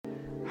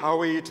How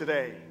are you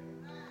today?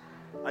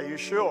 Are you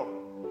sure?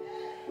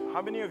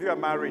 How many of you are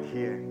married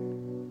here?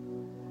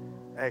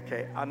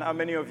 Okay. And how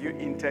many of you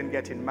intend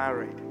getting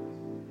married?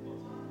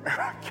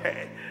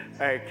 Okay.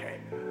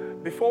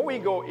 Before we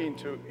go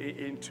into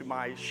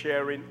my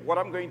sharing, what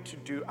I'm going to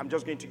do, I'm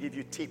just going to give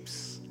you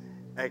tips.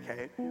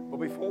 Okay.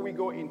 But before we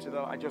go into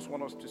that, I just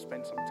want us to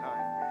spend some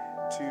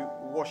time to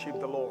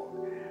worship the Lord.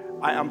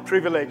 I am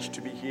privileged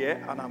to be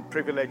here, and I'm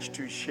privileged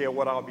to share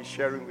what I'll be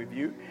sharing with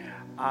you.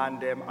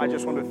 And I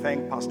just want to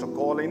thank Pastor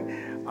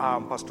Colin,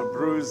 Pastor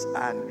Bruce,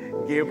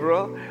 and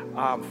Gabriel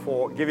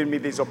for giving me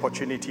this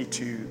opportunity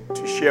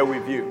to share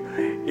with you.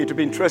 It will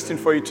be interesting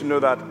for you to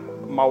know that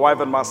my wife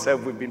and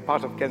myself, we've been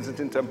part of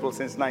Kensington Temple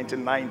since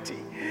 1990.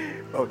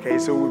 Okay,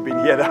 so we've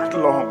been here that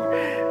long.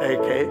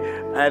 Okay,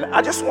 and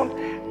I just want,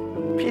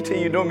 Peter,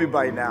 you know me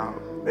by now.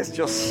 I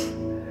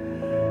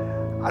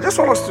just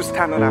want us to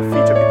stand on our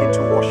feet and begin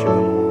to worship the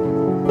Lord.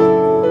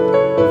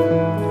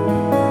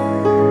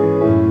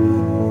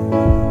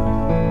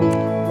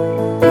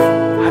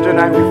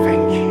 Adonai, we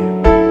thank you.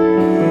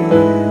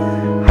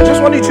 I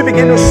just want you to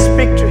begin to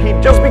speak to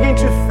Him. Just begin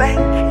to thank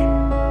Him.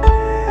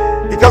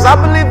 Because I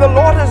believe the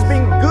Lord has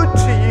been good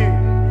to you.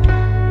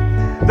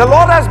 The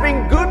Lord has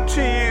been good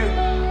to you.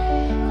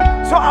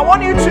 So I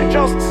want you to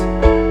just,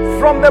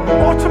 from the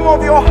bottom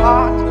of your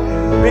heart,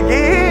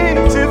 begin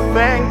to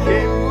thank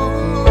Him.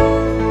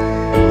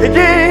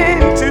 Begin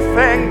to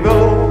thank the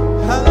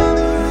Lord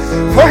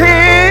for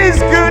His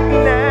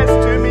goodness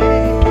to me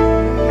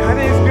and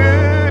His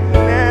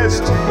goodness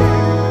to you.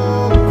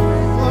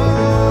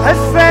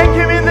 Let's thank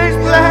Him in this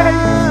place.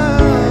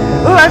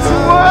 Let's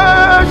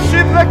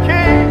worship the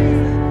King.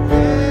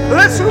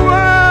 Let's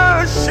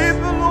worship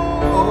the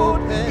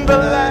Lord, the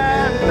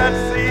Lamb that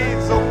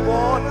sits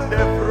upon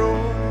the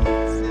throne,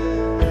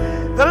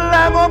 the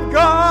Lamb of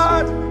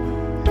God,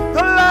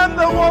 the Lamb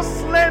that was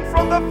slain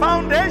from the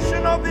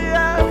foundation of the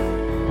earth.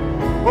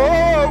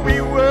 Oh,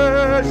 we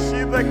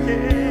worship the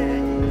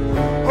King.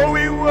 Oh,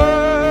 we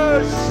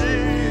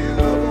worship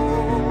the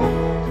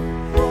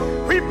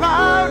Lord. We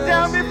bow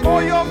down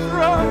before your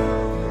throne.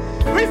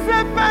 We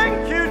say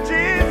thank you,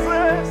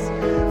 Jesus.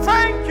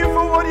 Thank you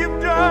for what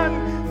you've done.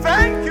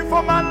 Thank you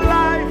for my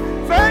life.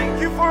 Thank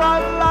you for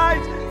our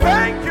lives.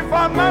 Thank you for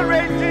our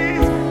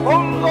marriages.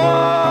 Oh,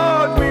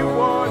 Lord, we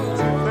want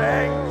to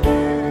thank you.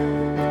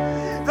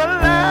 The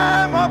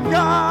Lamb of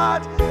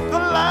God, the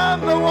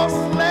Lamb that was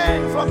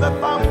slain from the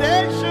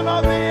foundation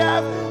of the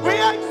earth. We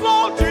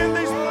exalt you in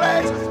this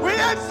place. We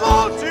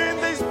exalt you in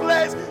this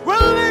place. We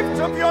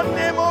lift up your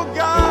name, oh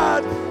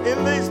God,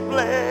 in this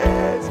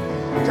place.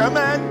 Come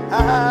and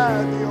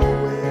have your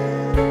way.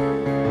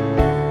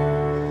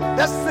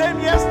 The same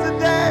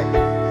yesterday,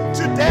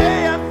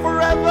 today, and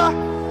forever.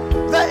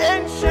 The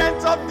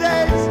Ancient of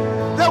Days,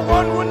 the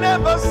one who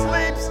never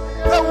sleeps,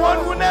 the one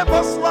who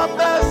never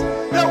slumbers,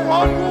 the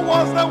one who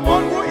was, the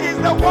one who is,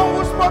 the one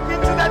who spoke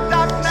into the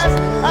darkness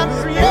and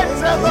created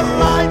the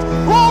light.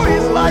 Who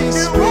is like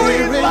you? Who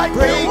is like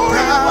you? Who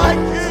is like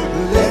you?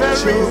 There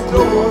is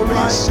no one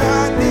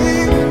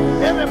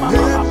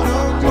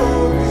like you.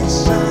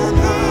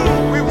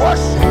 We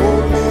worship you.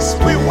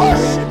 We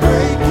worship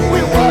you.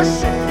 We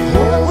worship you.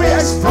 We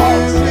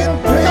exalt you.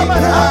 Come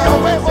and have your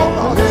way, oh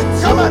Lord.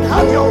 Come and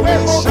have your way,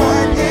 oh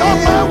Lord. Not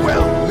my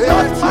will,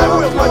 not my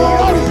will, but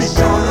yours be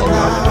done, oh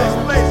God, in this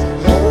place.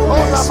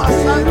 Oh, la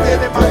masante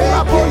de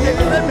macapo, de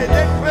creme,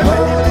 de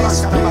creme, de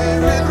macaraba.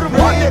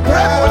 Rumon de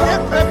cremo, de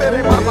creme,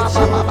 de mamá.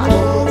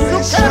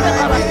 Sucede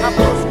para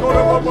capos,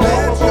 coro, bobo,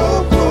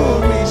 bobo.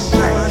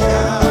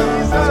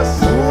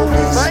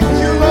 Thank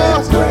you,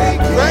 Lord.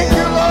 Thank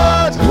you,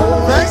 Lord.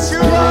 Thank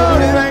you,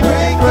 Lord.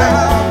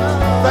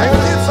 Thank you, thank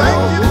you, thank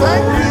you,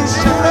 thank you,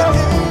 Jesus.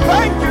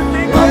 Thank you,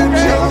 King of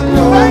Kings.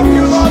 Thank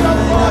you, Lord of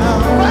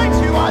Lords. Thank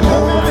you,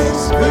 Adonai. Holy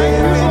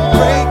Spirit,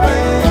 break out.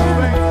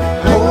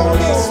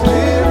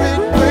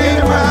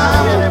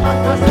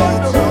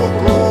 Let your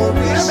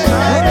glory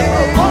shine.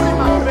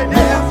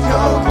 Let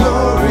your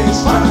glory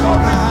shine.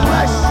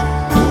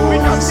 We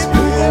just give you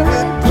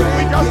glory.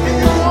 We just give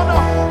you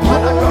honor.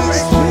 Holy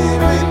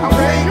Spirit,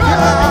 break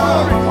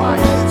out.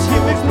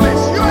 In this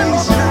place, you are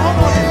not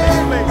honor in this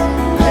place.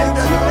 In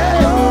the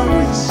name of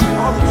Jesus.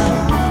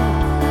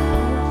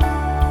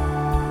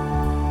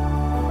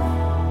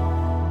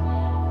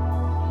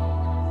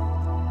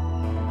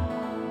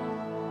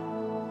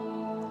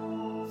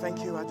 Thank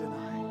you,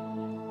 Adonai.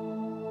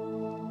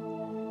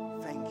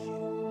 Thank you.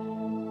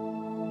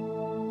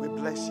 We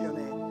bless your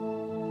name.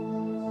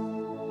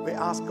 We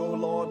ask, oh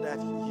Lord, that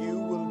you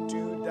will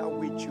do that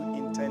which you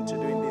intend to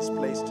do in this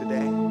place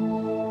today.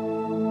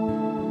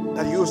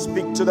 That you will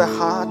speak to the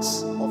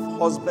hearts of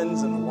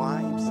husbands and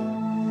wives.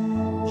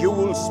 You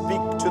will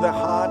speak to the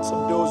hearts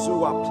of those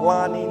who are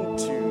planning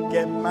to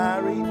get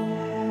married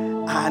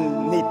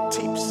and need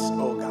tips,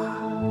 oh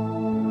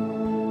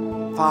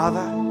God.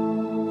 Father,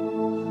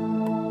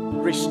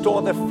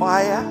 restore the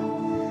fire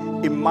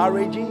in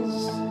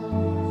marriages.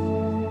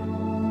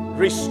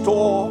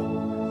 Restore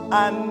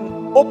and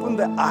open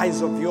the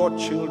eyes of your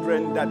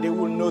children that they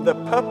will know the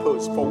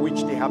purpose for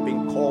which they have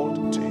been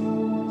called to.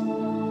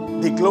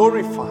 be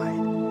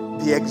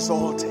glorified, be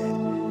exalted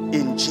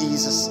in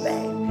Jesus'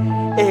 name.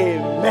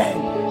 Amen.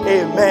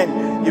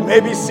 Amen. You may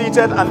be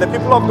seated, and the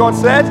people of God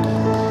said,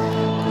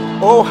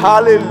 oh,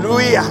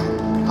 hallelujah.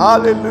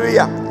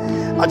 Hallelujah.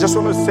 I just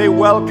want to say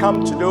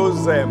welcome to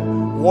those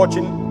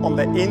watching on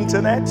the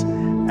internet,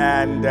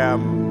 and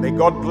may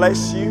God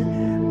bless you.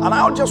 And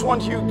I just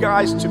want you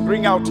guys to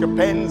bring out your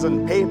pens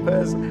and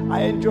papers.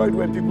 I enjoyed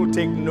when people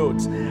take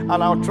notes, and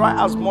I'll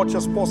try as much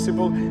as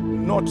possible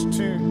not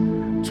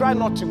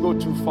to go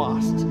too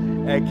fast.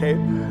 Okay?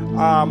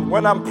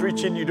 When I'm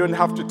preaching, you don't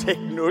have to take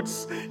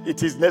notes.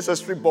 It is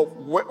necessary, but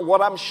what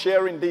I'm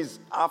sharing this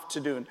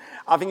afternoon,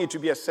 I think it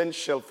will be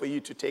essential for you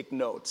to take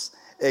notes.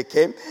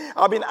 Okay?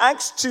 I've been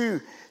asked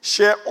to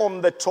share on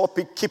the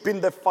topic,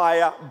 keeping the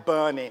fire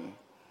burning.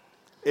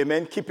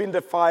 Amen? Keeping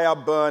the fire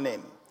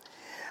burning.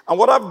 And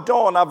what I've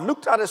done, I've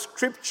looked at a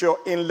scripture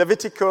in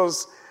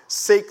Leviticus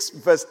 6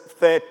 verse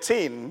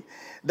 13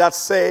 that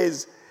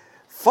says,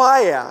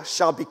 fire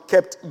shall be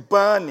kept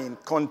burning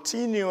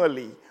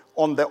continually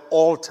on the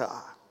altar.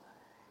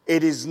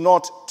 It is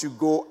not to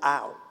go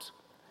out.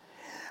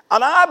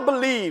 And I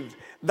believe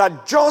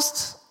that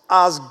just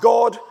as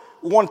God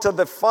wanted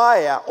the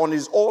fire on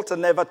his altar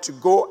never to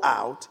go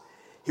out,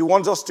 he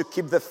wants us to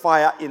keep the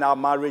fire in our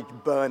marriage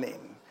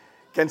burning.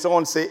 Can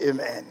someone say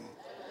amen?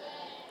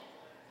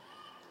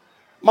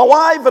 My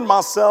wife and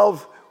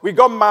myself, we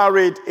got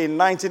married in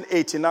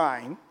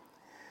 1989.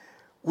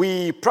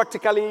 We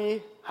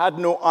practically had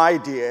no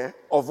idea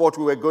of what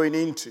we were going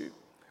into,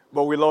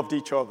 but we loved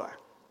each other.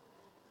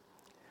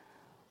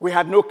 We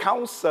had no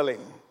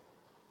counseling.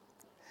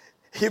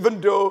 Even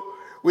though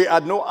we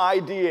had no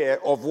idea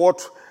of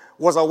what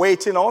was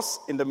awaiting us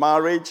in the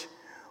marriage,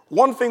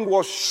 one thing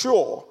was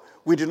sure,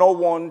 we did not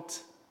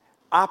want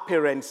our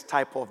parents'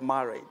 type of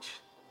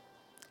marriage.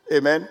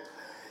 Amen?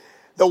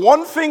 The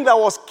one thing that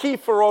was key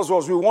for us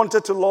was we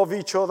wanted to love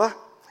each other,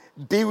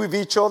 be with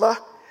each other,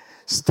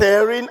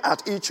 staring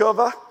at each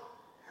other,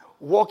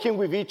 walking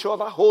with each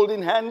other,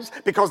 holding hands,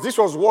 because this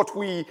was what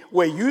we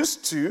were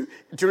used to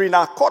during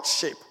our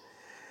courtship.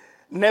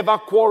 Never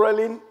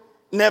quarreling,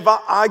 never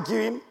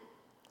arguing.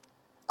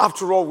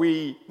 After all,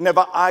 we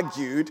never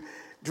argued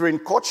during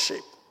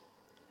courtship.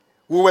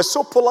 We were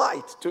so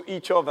polite to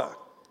each other.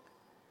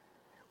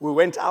 We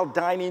went out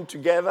dining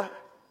together.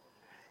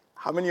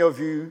 How many of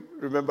you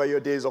remember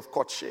your days of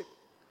courtship?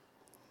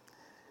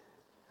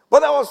 But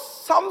there was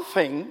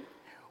something,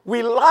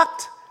 we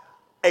lacked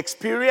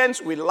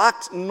experience, we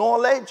lacked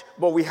knowledge,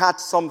 but we had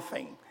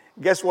something.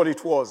 Guess what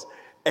it was?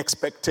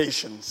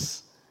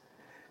 Expectations.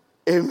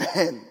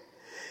 Amen.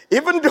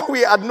 Even though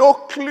we had no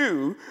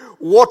clue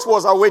what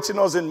was awaiting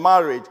us in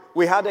marriage,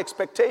 we had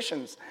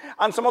expectations.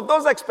 And some of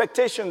those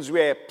expectations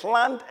were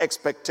planned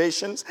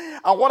expectations.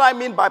 And what I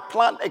mean by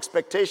planned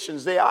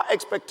expectations, they are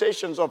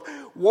expectations of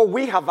what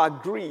we have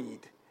agreed.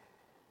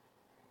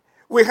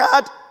 We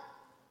had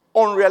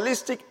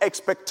unrealistic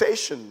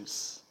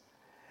expectations.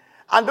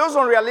 And those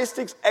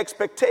unrealistic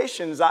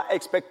expectations are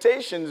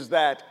expectations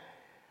that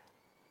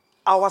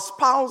our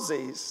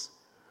spouses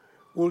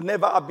will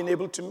never have been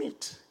able to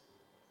meet.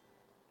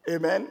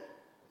 Amen.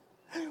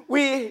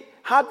 We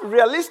had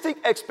realistic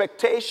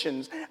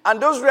expectations,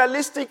 and those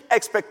realistic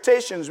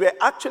expectations were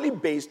actually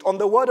based on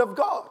the Word of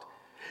God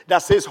that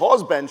says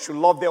husbands should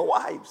love their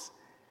wives.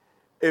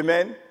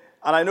 Amen.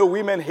 And I know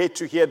women hate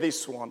to hear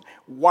this one.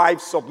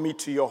 Wives, submit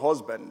to your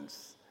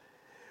husbands.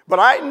 But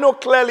I know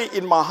clearly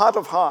in my heart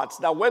of hearts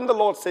that when the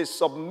Lord says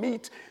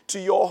submit to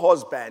your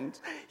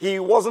husband, he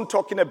wasn't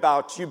talking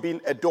about you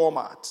being a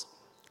doormat.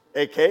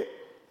 Okay?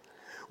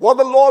 What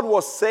the Lord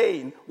was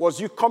saying was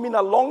you coming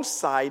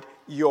alongside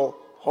your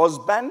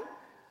husband,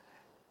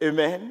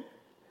 amen,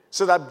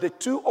 so that the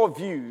two of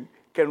you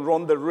can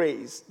run the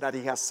race that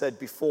he has set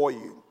before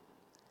you.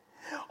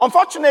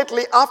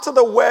 Unfortunately, after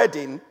the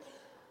wedding,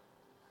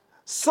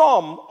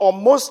 some or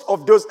most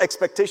of those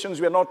expectations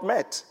were not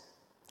met.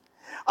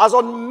 As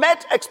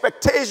unmet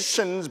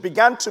expectations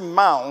began to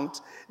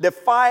mount, the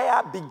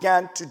fire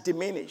began to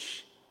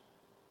diminish.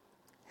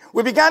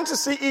 We began to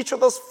see each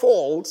other's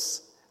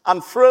faults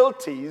and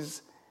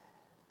frailties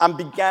and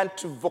began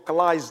to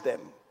vocalize them.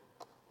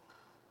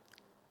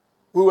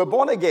 We were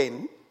born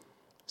again,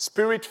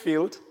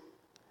 spirit-filled,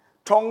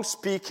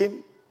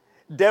 tongue-speaking,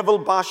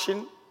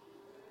 devil-bashing,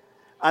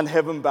 and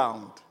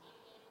heaven-bound.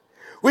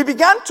 We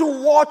began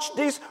to watch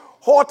this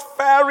hot,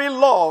 fiery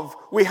love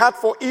we had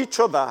for each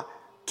other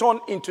turn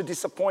into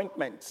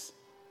disappointments.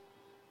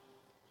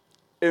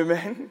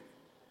 Amen.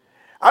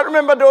 I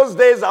remember those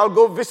days. I'll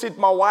go visit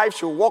my wife.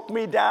 She'll walk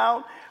me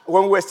down.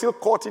 When we're still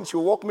courting,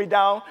 she'll walk me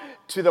down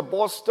to the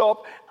bus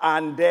stop,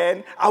 and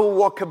then I will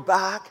walk her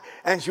back,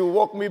 and she'll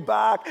walk me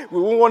back.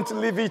 We won't want to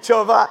leave each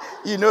other,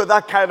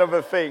 that kind of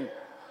a thing.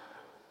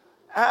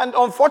 And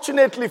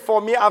unfortunately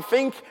for me, I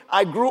think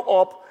I grew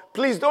up,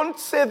 please don't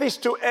say this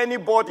to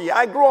anybody,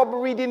 I grew up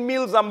reading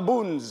Mills and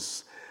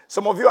Boons.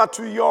 Some of you are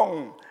too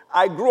young.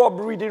 I grew up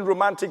reading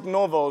romantic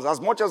novels. As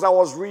much as I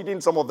was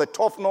reading some of the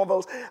tough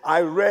novels,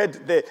 I read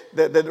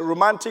the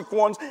romantic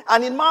ones.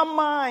 And in my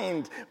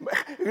mind,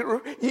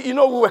 we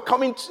were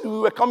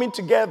coming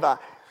together.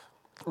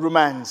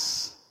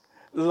 Romance,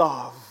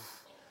 love.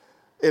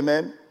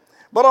 Amen.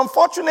 But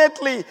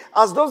unfortunately,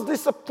 as those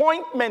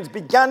disappointments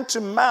began to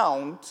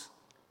mount,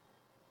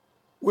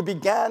 we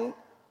began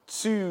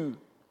to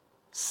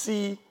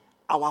see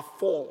our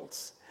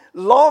faults.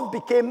 Love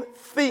became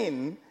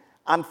thin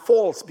and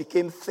faults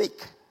became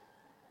thick.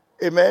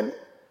 Amen.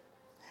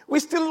 We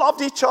still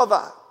loved each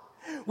other.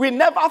 We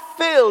never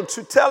failed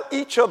to tell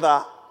each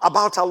other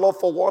about our love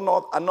for one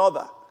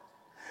another.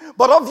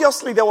 But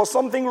obviously there was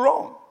something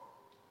wrong.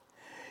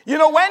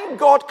 When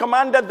God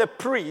commanded the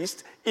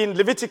priest in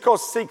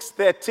Leviticus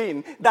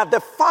 6:13 that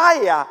the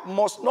fire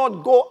must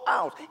not go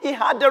out, he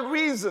had a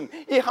reason,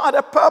 he had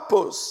a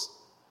purpose.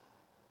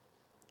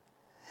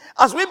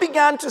 As we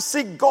began to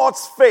seek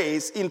God's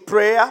face in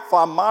prayer for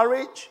our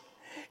marriage,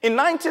 in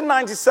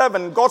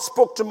 1997, God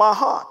spoke to my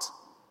heart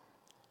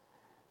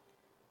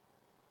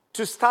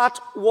to start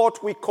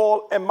what we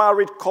call a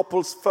married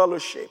couples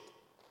fellowship.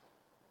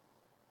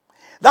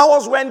 That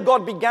was when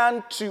God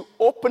began to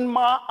open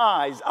my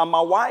eyes and my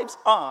wife's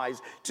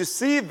eyes to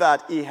see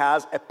that he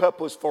has a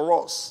purpose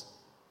for us.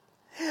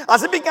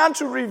 As he began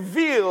to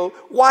reveal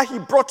why he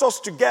brought us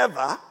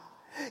together,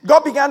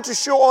 God began to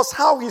show us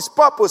how his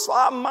purpose for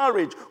our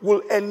marriage will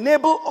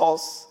enable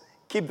us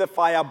keep the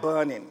fire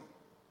burning.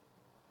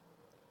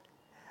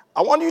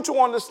 I want you to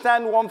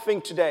understand one thing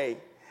today,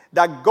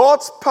 that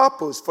God's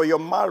purpose for your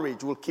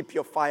marriage will keep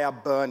your fire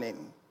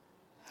burning.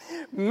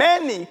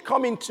 Many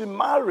come into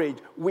marriage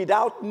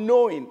without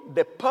knowing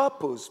the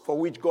purpose for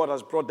which God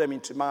has brought them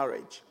into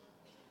marriage.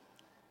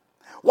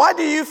 Why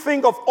do you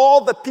think of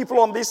all the people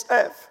on this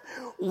earth?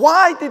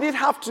 Why did it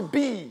have to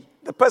be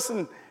the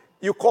person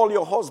you call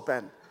your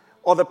husband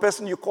or the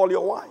person you call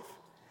your wife?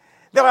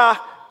 There are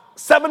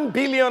 7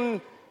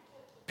 billion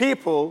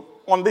people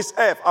on this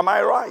earth, am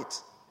I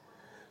right?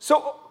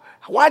 So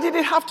why did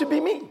it have to be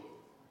me?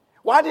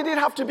 Why did it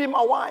have to be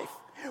my wife?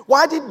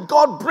 Why did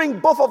God bring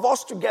both of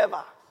us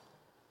together?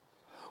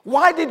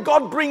 Why did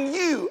God bring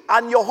you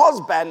and your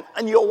husband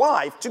and your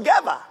wife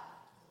together?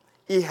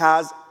 He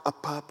has a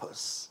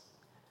purpose.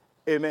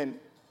 Amen.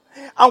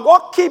 And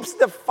what keeps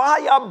the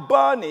fire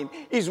burning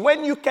is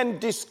when you can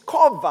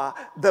discover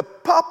the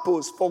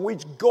purpose for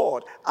which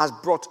God has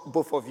brought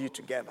both of you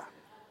together.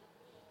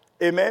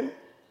 Amen.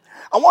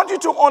 I want you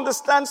to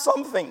understand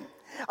something.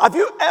 Have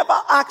you ever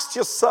asked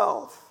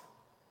yourself,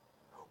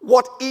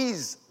 what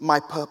is my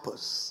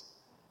purpose?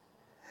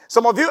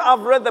 Some of you have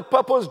read The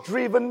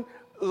Purpose-Driven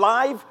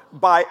Life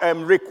by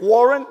Rick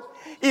Warren.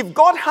 If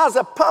God has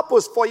a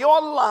purpose for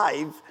your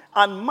life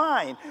and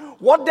mine,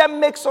 what then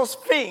makes us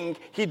think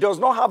he does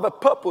not have a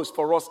purpose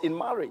for us in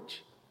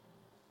marriage?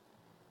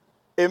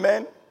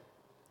 Amen.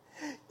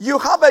 You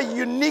have a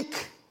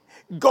unique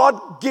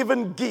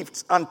God-given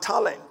gift and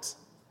talent.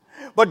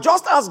 But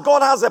just as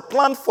God has a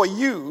plan for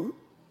you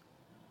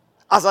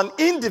as an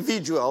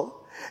individual,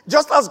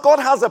 just as God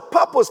has a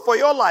purpose for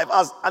your life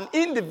as an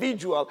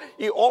individual,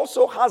 he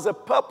also has a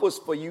purpose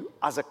for you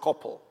as a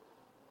couple.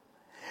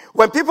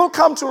 When people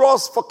come to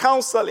us for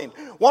counseling,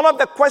 one of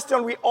the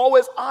questions we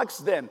always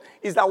ask them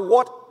is that,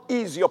 what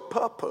is your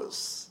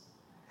purpose?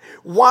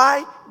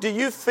 Why do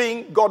you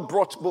think God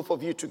brought both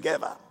of you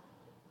together?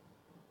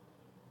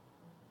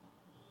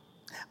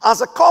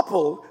 As a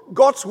couple,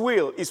 God's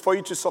will is for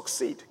you to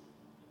succeed.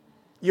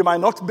 You might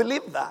not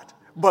believe that,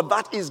 but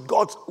that is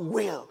God's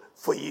will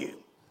for you.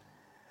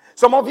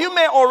 Some of you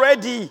may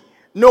already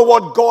know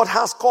what God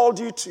has called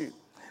you to.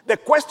 The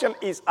question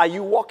is, are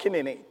you walking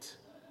in it?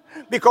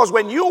 Because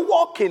when you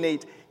walk in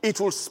it, it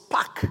will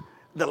spark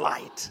the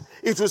light.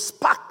 It will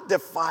spark the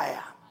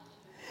fire.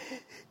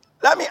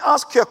 Let me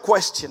ask you a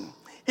question.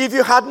 If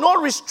you had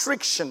no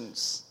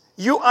restrictions,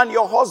 you and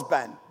your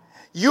husband,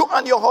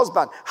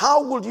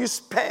 how would you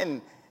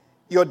spend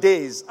your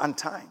days and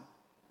time?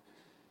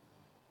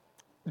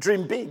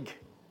 Dream big.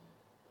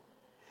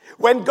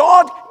 When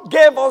God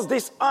gave us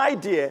this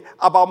idea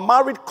about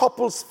married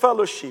couples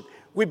fellowship,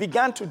 we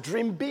began to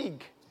dream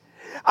big.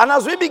 And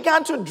as we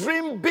began to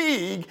dream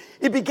big,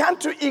 it began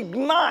to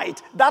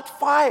ignite that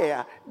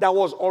fire that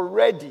was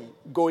already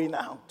going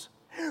out.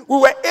 We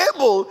were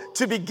able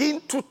to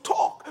begin to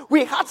talk.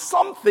 We had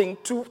something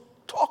to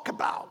talk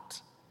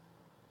about.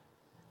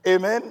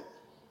 Amen.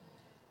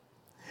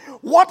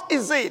 What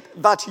is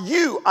it that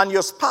you and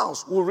your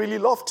spouse will really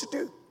love to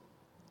do?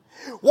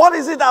 What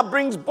is it that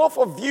brings both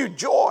of you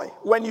joy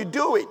when you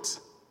do it?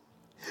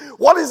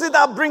 What is it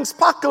that brings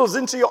sparkles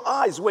into your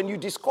eyes when you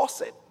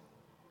discuss it?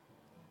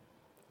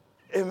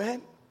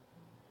 Amen.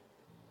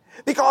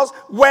 Because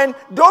when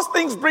those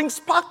things bring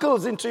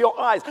sparkles into your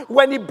eyes,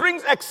 when it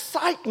brings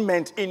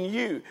excitement in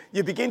you,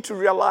 you begin to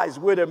realize,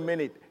 wait a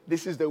minute,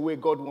 this is the way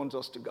God wants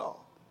us to go.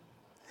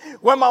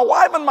 When my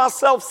wife and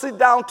myself sit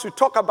down to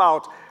talk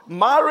about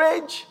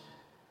marriage,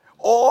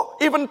 or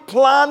even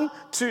plan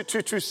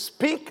to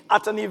speak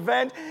at an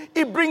event,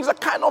 it brings a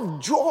kind of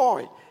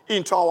joy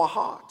into our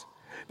heart.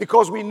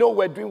 because we know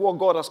we're doing what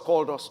God has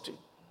called us to.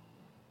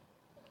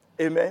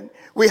 Amen.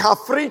 We have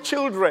 3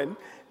 children,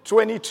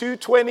 22,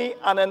 20,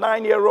 and a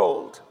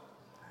 9-year-old.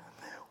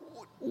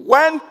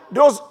 When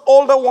those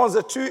older ones,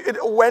 the 2,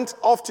 went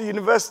off to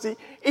university,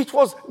 it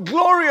was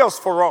glorious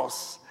for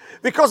us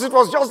because it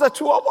was just the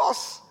 2 of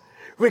us.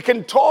 We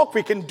can talk,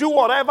 we can do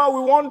whatever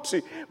we want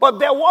to. But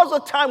there was a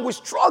time we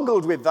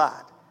struggled with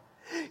that.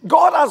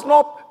 God has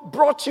not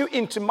brought you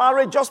into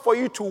marriage just for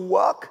you to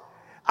work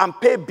and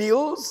pay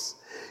bills.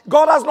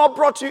 God has not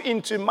brought you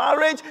into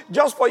marriage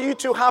just for you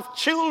to have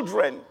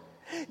children.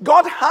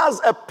 God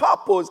has a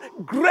purpose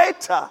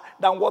greater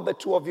than what the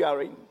 2 of you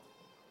are in.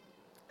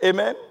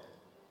 Amen.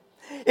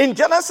 In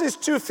Genesis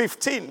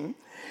 2:15,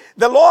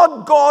 the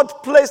Lord God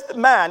placed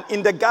man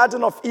in the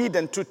Garden of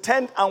Eden to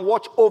tend and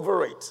watch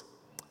over it.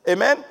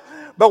 Amen.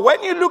 But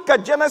when you look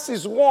at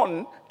Genesis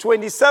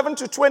 1:27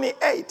 to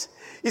 28,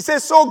 it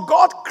says, so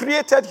God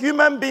created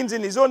human beings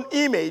in his own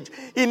image.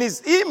 In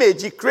his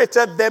image, he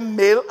created them,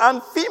 male and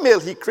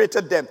female, he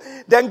created them.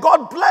 Then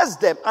God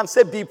blessed them and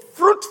said, be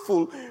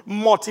fruitful,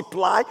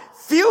 multiply,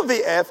 fill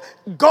the earth,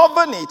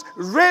 govern it,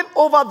 reign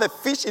over the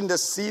fish in the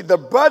sea, the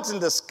birds in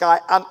the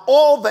sky, and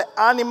all the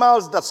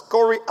animals that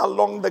scurry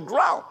along the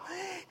ground.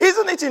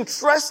 Isn't it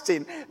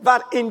interesting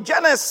that in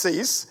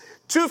Genesis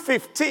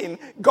 2:15,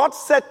 God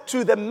said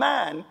to the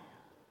man,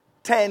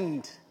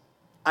 tend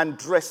and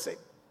dress it.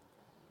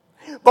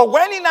 But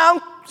when he now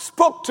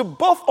spoke to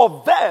both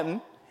of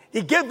them,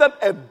 he gave them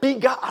a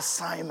bigger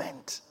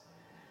assignment.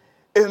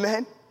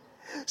 Amen.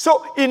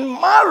 So in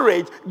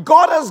marriage,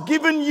 God has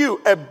given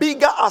you a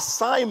bigger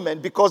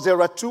assignment because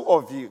there are 2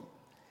 of you.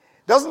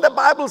 Doesn't the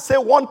Bible say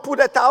 1 put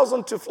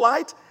 1,000 to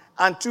flight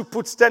and 2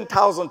 puts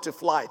 10,000 to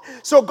flight?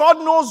 So God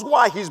knows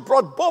why he's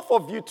brought both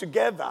of you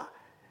together.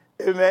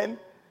 Amen.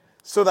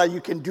 So that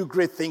you can do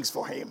great things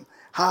for him.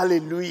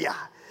 Hallelujah.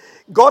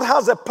 God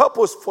has a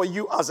purpose for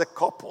you as a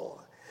couple.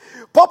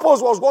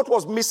 Purpose was what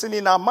was missing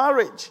in our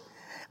marriage.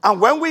 And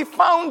when we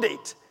found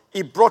it,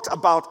 it brought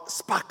about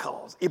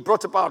sparkles. It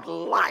brought about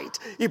light.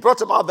 It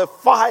brought about the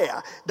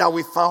fire that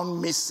we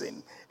found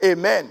missing.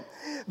 Amen.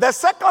 The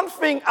second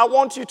thing I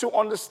want you to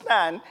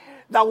understand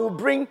that will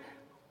bring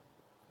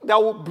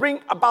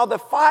about the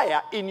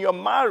fire in your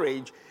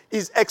marriage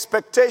is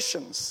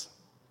expectations.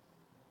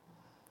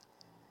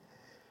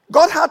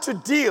 God had to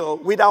deal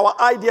with our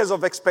ideas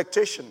of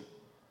expectation.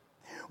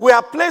 We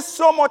have placed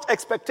so much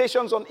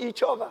expectations on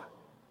each other.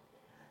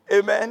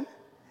 Amen.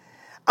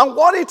 And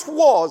what it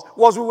was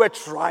we were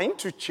trying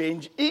to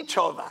change each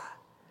other.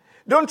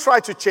 Don't try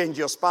to change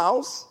your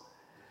spouse.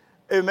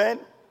 Amen.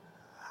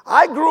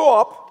 I grew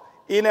up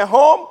in a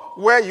home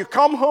where you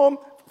come home,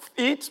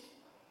 eat.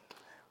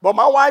 But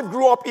my wife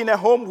grew up in a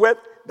home where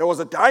there was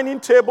a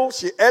dining table.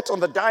 She ate on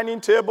the dining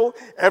table.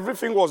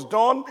 Everything was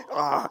done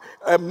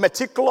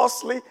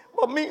meticulously.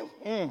 But me,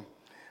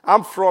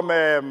 I'm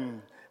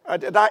from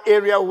that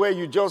area where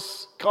you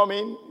just come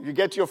in, you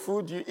get your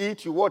food, you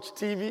eat, you watch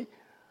TV.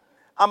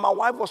 And my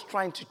wife was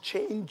trying to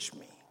change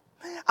me.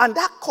 And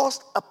that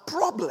caused a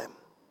problem.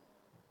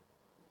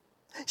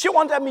 She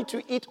wanted me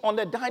to eat on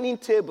the dining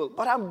table,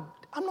 but I'm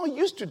not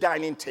used to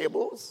dining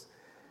tables.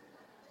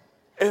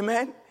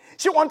 Amen.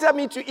 She wanted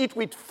me to eat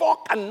with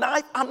fork and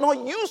knife. I'm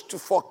not used to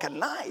fork and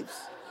knives.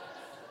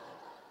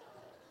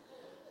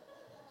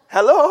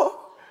 Hello?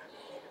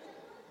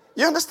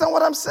 You understand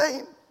what I'm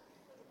saying?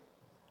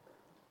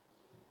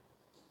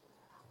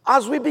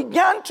 As we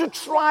began to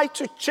try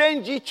to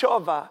change each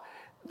other,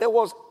 there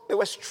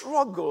were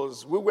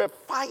struggles. We were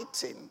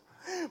fighting.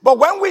 But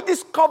when we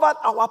discovered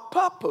our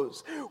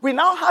purpose, we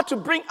now had to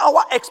bring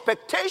our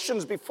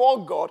expectations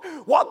before God.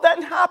 What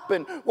then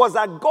happened was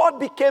that God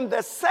became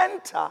the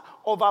center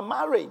of our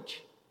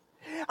marriage.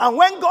 And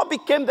when God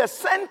became the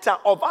center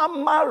of our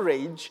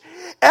marriage,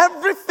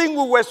 everything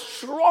we were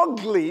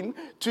struggling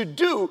to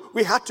do,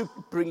 we had to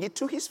bring it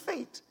to his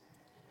feet.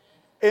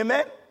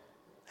 Amen?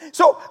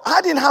 So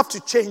I didn't have to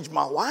change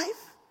my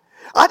wife.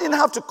 I didn't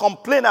have to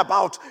complain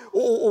about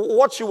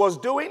what she was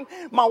doing.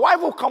 My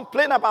wife would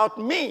complain about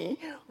me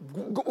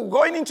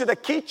going into the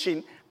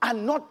kitchen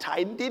and not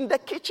tidying the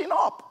kitchen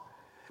up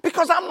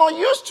because I'm not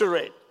used to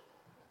it.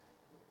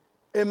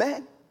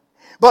 Amen.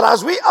 But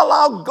as we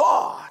allow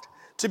God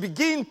to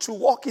begin to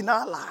walk in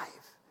our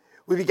life,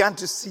 we began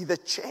to see the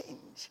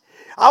change.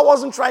 I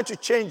wasn't trying to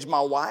change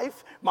my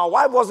wife. My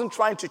wife wasn't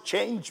trying to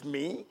change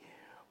me,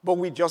 but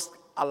we just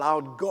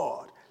allowed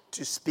God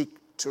to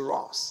speak to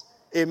us.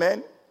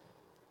 Amen.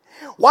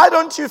 Why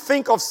don't you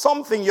think of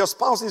something your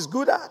spouse is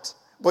good at,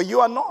 but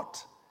you are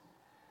not?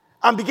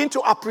 And begin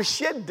to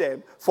appreciate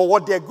them for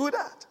what they're good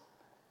at.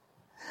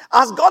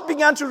 As God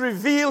began to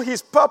reveal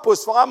his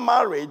purpose for our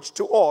marriage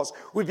to us,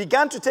 we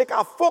began to take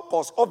our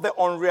focus off the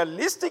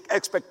unrealistic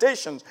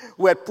expectations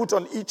we had put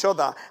on each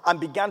other and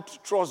began to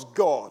trust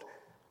God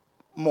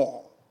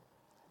more.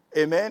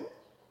 Amen?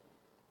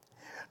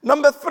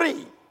 Number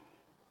 3.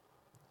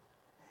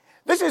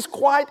 This is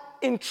quite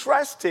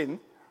interesting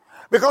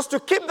because to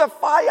keep the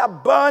fire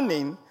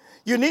burning,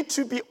 you need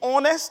to be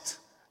honest,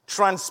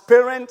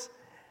 transparent,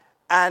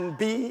 and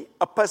be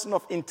a person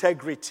of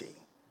integrity.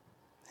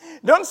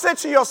 Don't say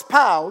to your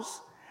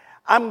spouse,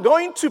 I'm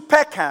going to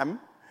Peckham,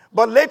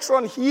 but later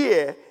on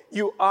here,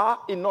 you are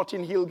in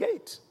Notting Hill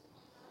Gate.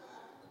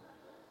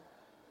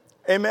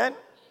 Amen?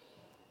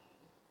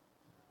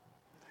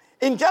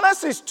 In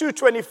Genesis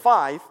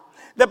 2:25,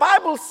 the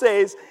Bible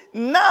says,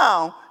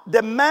 now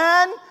the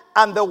man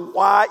and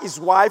his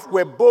wife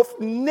were both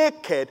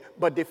naked,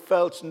 but they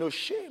felt no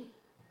shame.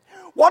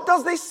 What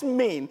does this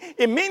mean?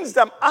 It means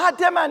that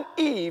Adam and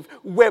Eve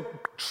were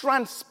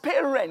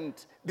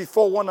transparent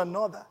before one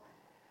another,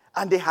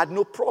 and they had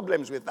no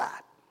problems with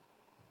that.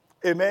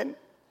 Amen?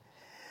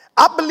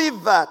 I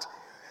believe that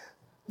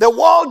the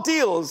world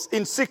deals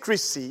in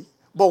secrecy,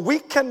 but we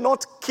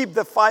cannot keep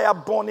the fire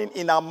burning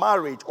in our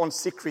marriage on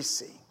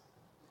secrecy.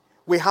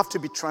 We have to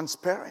be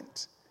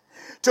transparent.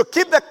 To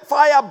keep the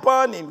fire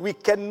burning, we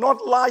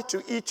cannot lie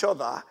to each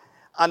other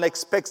and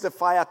expect the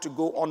fire to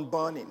go on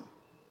burning.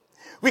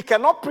 We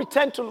cannot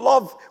pretend to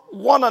love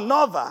one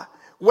another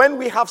when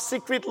we have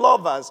secret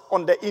lovers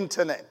on the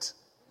internet.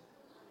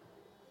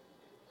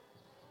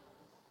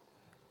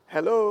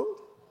 Hello?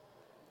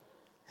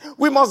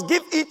 We must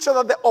give each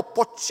other the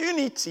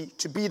opportunity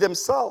to be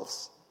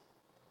themselves.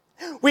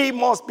 We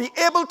must be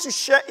able to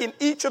share in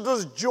each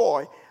other's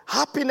joy,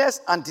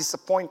 happiness, and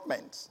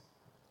disappointment.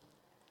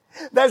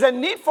 There's a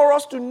need for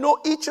us to know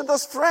each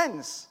other's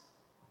friends.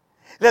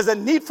 There's a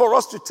need for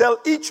us to tell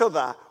each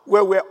other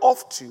where we're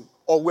off to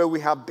or where we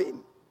have been.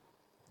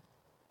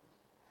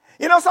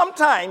 You know,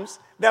 sometimes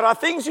there are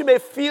things you may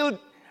feel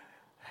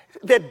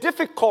they're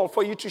difficult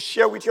for you to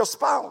share with your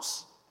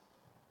spouse.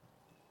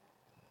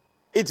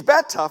 It's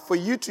better for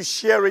you to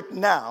share it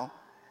now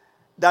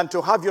than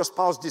to have your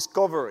spouse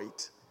discover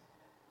it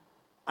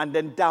and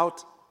then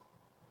doubt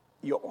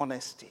your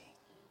honesty.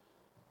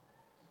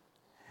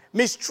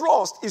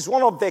 Mistrust is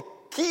one of the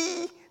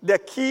key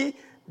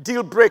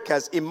deal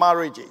breakers in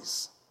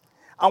marriages.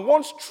 And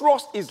once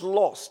trust is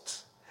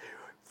lost,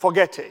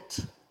 forget it.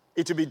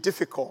 It will be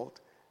difficult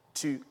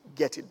to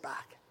get it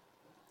back.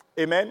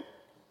 Amen?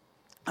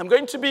 I'm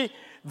going to be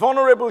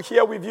vulnerable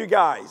here with you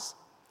guys.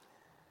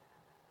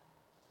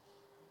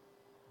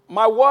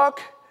 My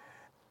work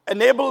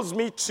enables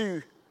me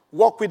to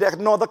work with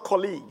another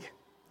colleague.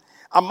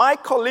 And my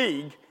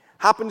colleague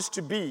happens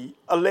to be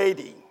a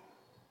lady.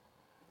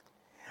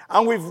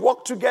 And we've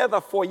worked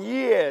together for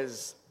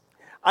years.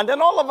 And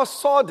then all of a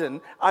sudden,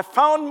 I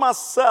found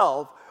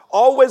myself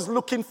always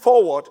looking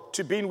forward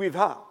to being with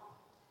her.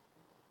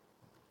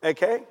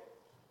 Okay?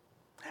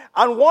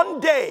 And one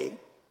day,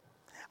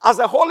 as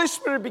the Holy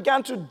Spirit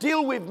began to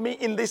deal with me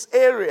in this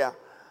area,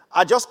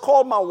 I just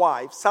called my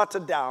wife, sat her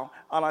down,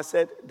 and I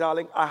said,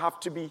 darling, I have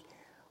to be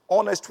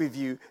honest with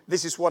you.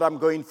 This is what I'm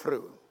going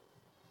through.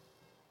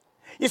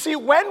 You see,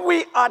 when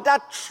we are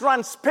that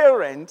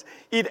transparent,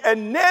 it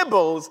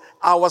enables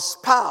our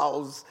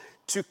spouse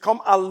to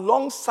come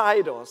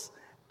alongside us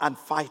and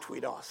fight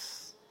with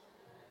us.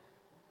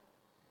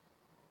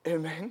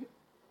 Amen?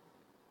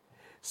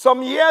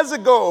 Some years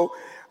ago,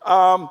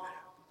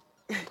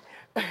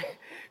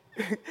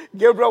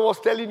 Gabriel was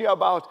telling you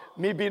about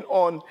me being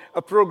on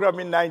a program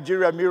in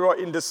Nigeria, Mirror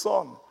in the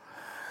Sun.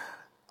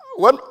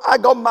 When I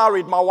got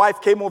married, my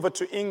wife came over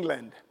to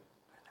England.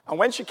 And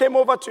when she came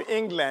over to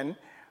England,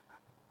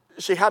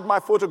 she had my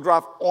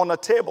photograph on a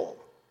table.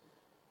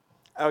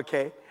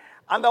 Okay?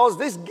 And there was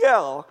this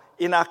girl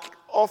in our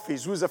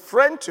office who's a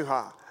friend to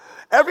her.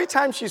 Every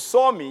time she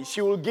saw me,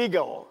 she would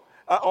giggle.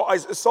 Or I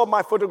saw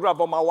my photograph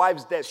on my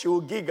wife's desk, she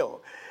would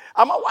giggle.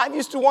 And my wife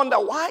used to wonder,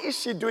 why is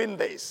she doing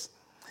this?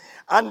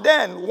 And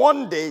then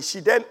one day, she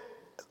then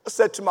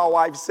said to my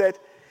wife, said,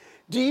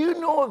 do you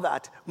know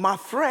that my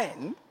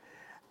friend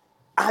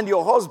and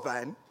your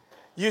husband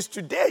used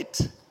to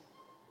date?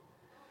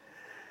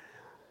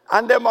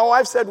 And then my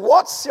wife said,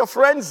 what's your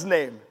friend's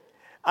name?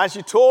 And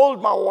she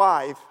told my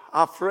wife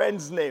her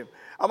friend's name.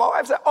 And my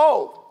wife said,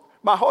 oh,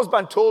 my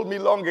husband told me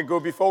long ago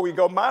before we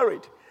got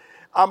married.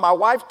 And my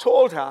wife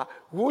told her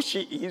who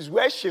she is,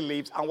 where she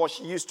lives, and what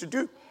she used to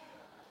do.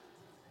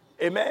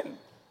 Amen.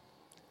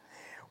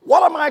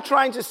 What am I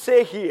trying to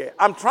say here?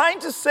 I'm trying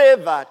to say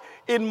that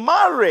in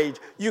marriage,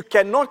 you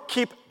cannot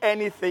keep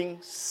anything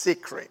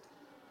secret.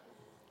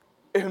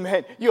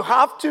 Amen. You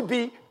have to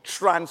be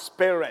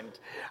transparent.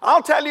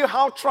 I'll tell you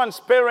how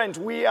transparent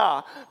we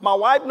are. My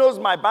wife knows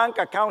my bank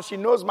account. She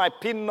knows my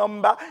PIN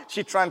number.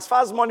 She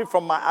transfers money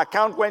from my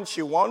account when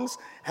she wants.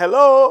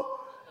 Hello?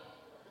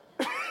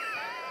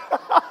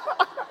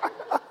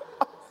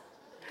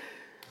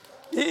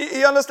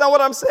 You understand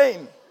what I'm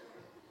saying?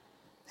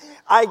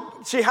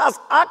 She has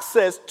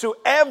access to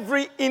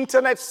every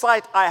internet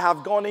site I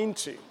have gone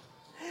into.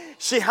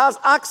 She has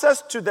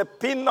access to the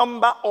PIN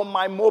number on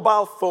my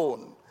mobile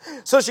phone.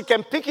 So she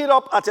can pick it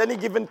up at any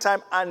given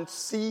time and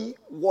see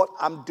what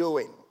I'm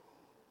doing.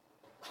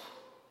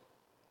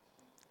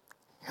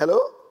 Hello?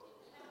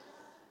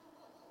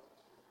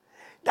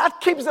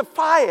 That keeps the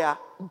fire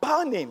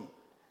burning.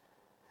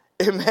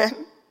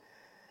 Amen?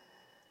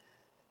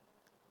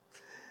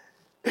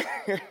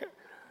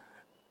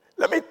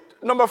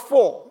 Number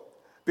 4,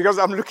 because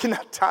I'm looking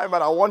at time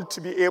and I want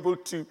to be able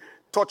to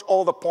touch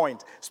all the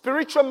points.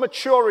 Spiritual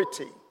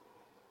maturity.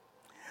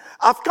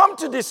 I've come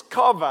to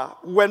discover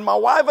when my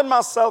wife and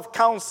myself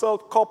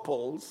counseled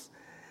couples,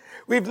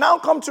 we've now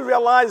come to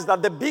realize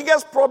that the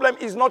biggest problem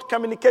is not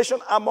communication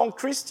among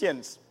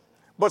Christians,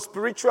 but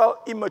spiritual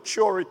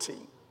immaturity.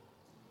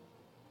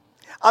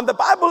 And the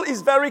Bible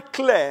is very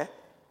clear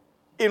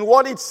in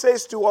what it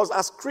says to us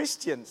as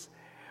Christians.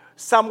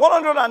 Psalm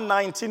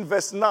 119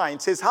 verse 9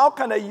 says, how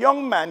can a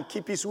young man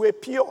keep his way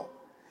pure?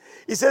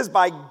 He says,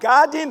 by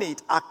guarding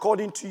it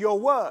according to your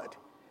word.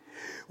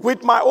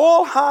 With my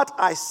whole heart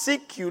I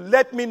seek you.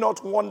 Let me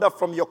not wander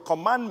from your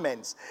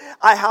commandments.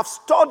 I have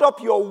stored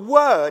up your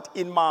word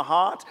in my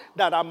heart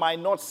that I might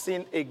not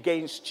sin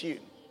against you.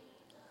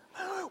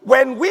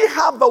 When we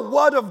have the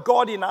word of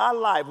God in our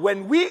life,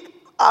 when we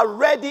are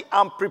ready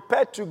and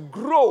prepared to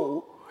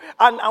grow,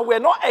 and we're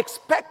not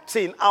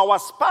expecting our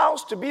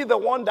spouse to be the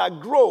one that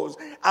grows,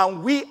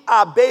 and we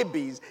are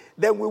babies,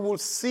 then we will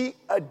see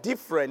a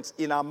difference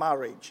in our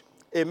marriage.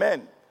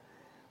 Amen.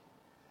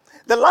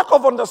 The lack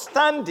of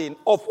understanding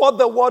of what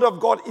the Word of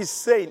God is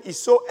saying is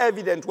so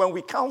evident when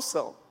we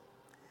counsel.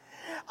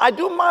 I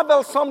do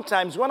marvel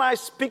sometimes when I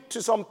speak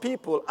to some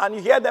people and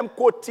you hear them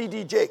quote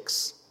T.D.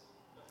 Jakes.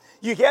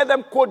 You hear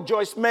them quote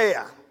Joyce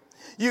Meyer.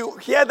 You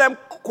hear them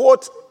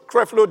quote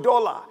Creflo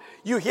Dollar.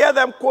 You hear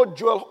them quote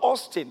Joel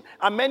Austin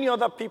and many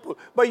other people,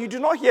 but you do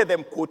not hear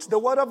them quote the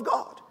Word of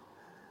God.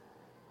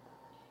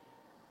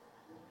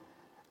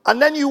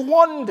 And then you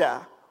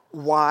wonder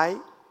why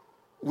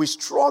we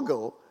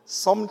struggle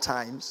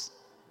sometimes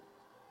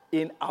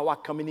in our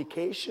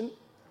communication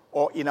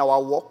or in our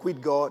walk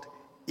with God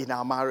in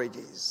our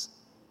marriages.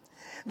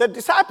 The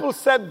disciples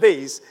said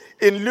this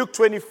in Luke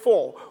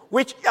 24,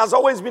 which has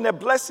always been a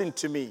blessing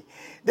to me.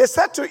 They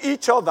said to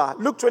each other,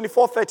 Luke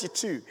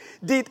 24:32,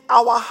 did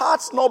our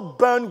hearts not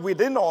burn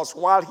within us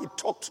while he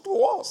talked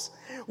to us?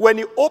 When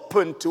he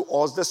opened to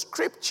us the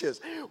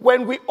scriptures.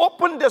 When we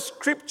open the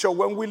scripture,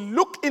 when we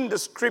look in the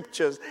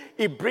scriptures,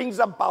 it brings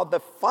about the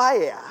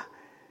fire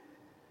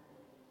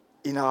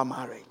in our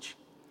marriage.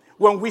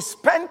 When we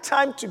spend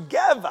time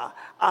together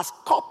as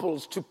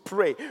couples to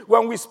pray,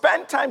 when we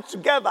spend time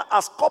together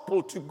as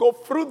couples to go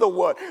through the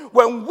word,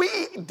 when we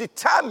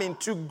determine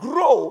to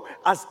grow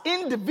as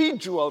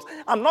individuals,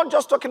 I'm not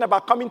just talking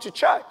about coming to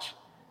church.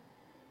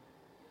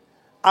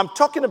 I'm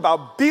talking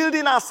about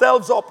building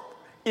ourselves up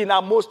in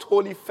our most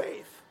holy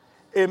faith.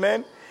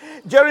 Amen.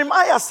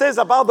 Jeremiah says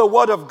about the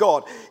word of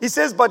God, he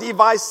says, but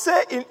if I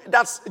say,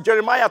 that's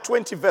Jeremiah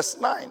 20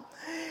 verse 9,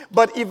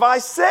 but if I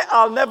say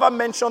I'll never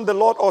mention the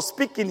Lord or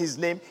speak in his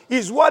name,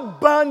 his word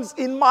burns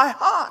in my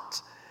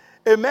heart.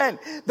 Amen.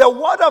 The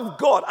word of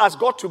God has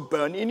got to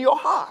burn in your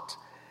heart.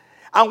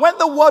 And when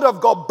the word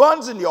of God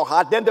burns in your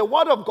heart, then the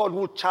word of God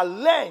will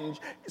challenge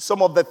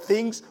some of the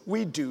things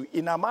we do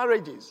in our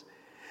marriages.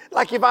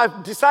 Like if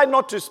I decide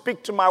not to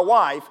speak to my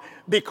wife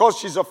because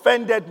she's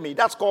offended me,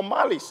 that's called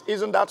malice.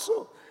 Isn't that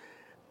so?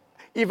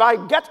 If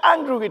I get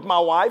angry with my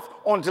wife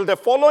until the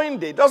following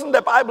day, doesn't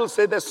the Bible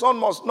say the sun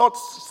must not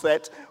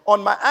set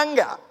on my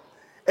anger?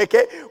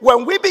 Okay?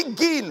 When we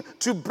begin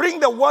to bring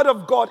the word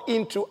of God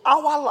into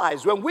our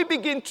lives, when we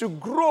begin to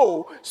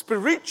grow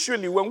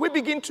spiritually, when we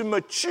begin to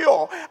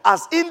mature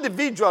as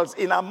individuals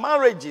in our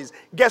marriages,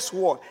 guess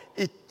what?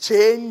 It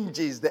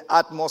changes the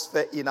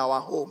atmosphere in our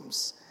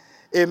homes.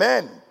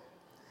 Amen.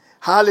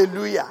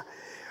 Hallelujah.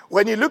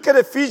 When you look at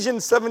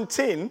Ephesians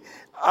 17,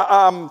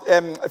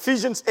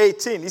 Ephesians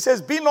 18, he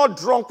says, be not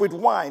drunk with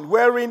wine,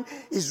 wherein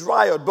is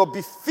riot, but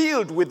be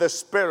filled with the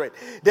Spirit.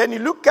 Then you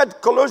look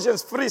at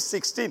Colossians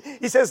 3:16,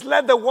 he says,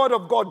 let the word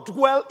of God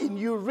dwell in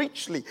you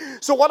richly.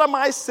 So what am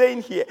I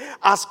saying here?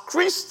 As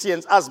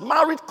Christians, as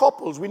married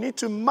couples, we need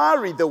to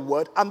marry the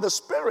word and the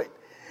Spirit.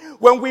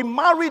 When we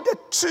marry the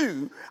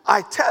two,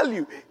 I tell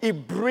you,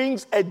 it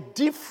brings a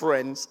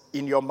difference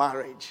in your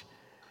marriage.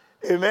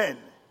 Amen.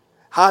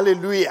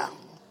 Hallelujah.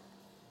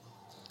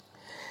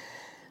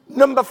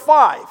 Number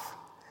 5,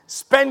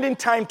 spending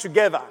time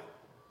together.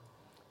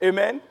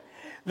 Amen.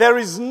 There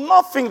is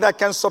nothing that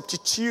can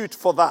substitute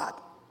for that.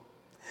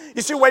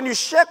 You see, when you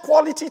share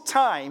quality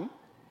time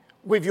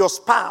with your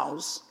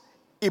spouse,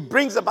 it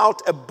brings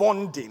about a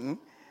bonding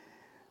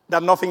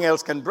that nothing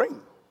else can bring.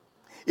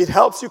 It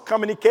helps you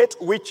communicate,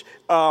 which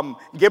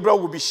Gabriel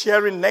will be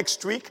sharing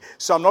next week,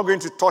 so I'm not going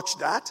to touch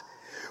that.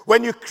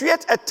 When you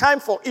create a time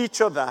for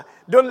each other,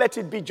 don't let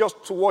it be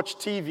just to watch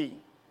TV.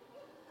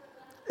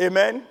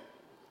 Amen.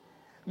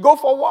 Go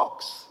for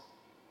walks.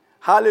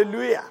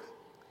 Hallelujah.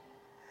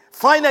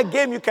 Find a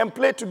game you can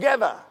play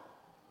together.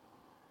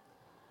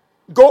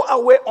 Go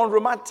away on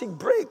romantic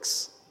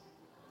breaks.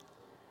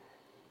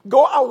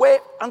 Go away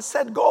and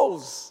set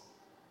goals.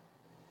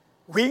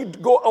 We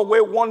go away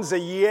once a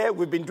year.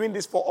 We've been doing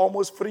this for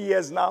almost 3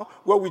 years now,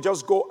 where we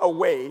just go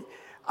away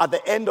at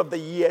the end of the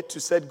year to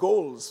set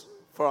goals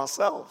for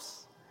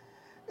ourselves.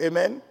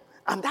 Amen.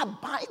 And that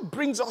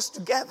brings us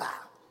together.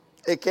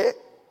 Okay?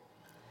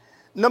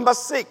 Number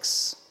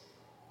 6,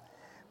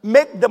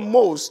 make the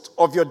most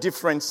of your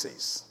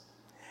differences.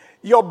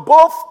 You're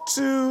both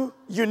two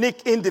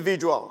unique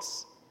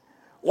individuals.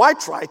 Why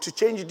try to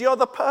change the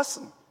other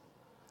person?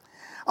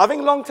 I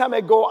think a long time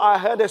ago, I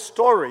heard a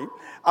story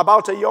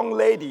about a young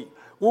lady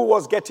who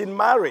was getting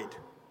married.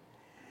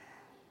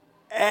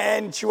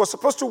 And she was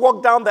supposed to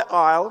walk down the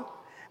aisle.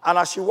 And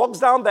as she walks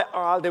down the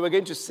aisle, they were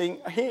going to sing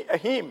a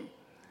hymn.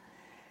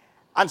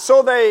 And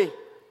so the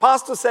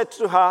pastor said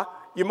to her,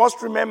 you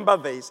must remember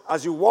this.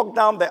 As you walk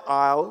down the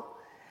aisle,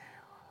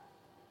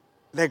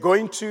 they're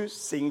going to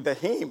sing the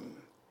hymn.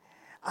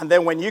 And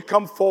then when you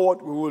come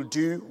forward, we will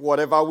do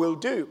whatever we'll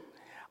do.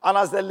 And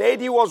as the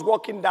lady was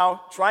walking down,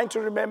 trying to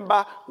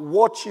remember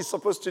what she's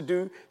supposed to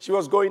do, she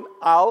was going,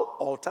 I'll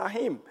alter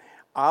him.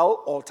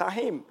 I'll alter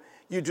him.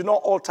 You do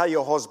not alter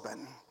your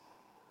husband.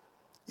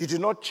 You do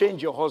not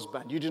change your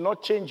husband. You do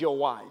not change your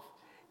wife.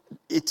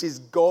 It is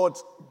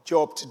God's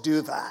job to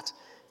do that.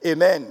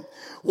 Amen.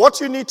 What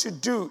you need to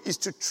do is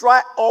to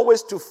try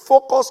always to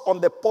focus on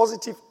the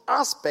positive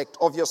aspect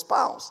of your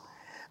spouse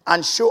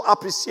and show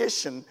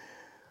appreciation.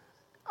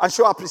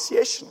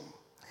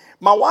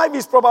 My wife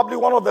is probably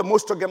one of the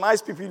most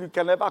organized people you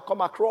can ever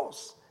come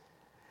across.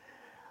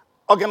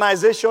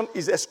 Organization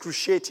is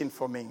excruciating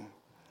for me.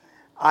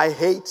 I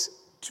hate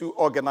to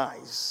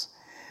organize.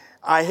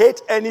 I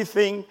hate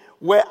anything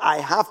where I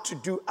have to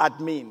do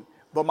admin,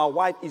 but my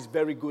wife is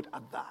very good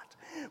at that.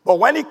 But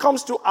when it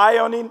comes to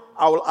ironing,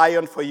 I will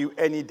iron for you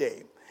any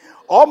day.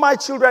 All my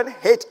children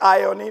hate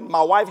ironing.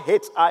 My wife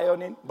hates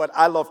ironing, but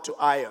I love to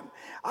iron.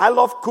 I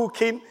love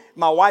cooking.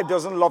 My wife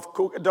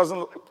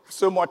doesn't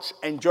so much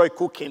enjoy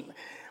cooking,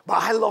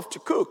 but I love to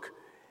cook.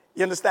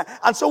 You understand?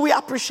 And so we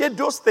appreciate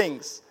those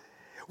things.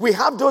 We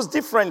have those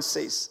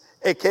differences.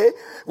 Okay?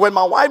 When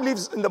my wife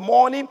leaves in the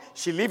morning,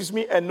 she leaves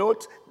me a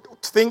note,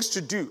 things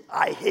to do.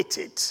 I hate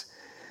it.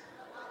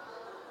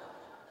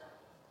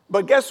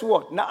 But guess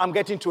what? Now I'm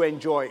getting to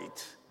enjoy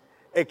it.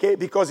 Okay?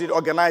 Because it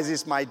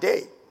organizes my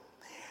day.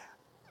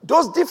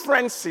 Those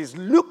differences,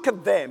 look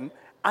at them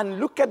and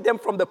look at them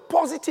from the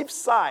positive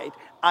side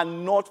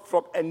and not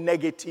from a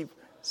negative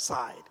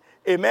side.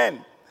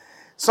 Amen.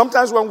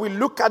 Sometimes when we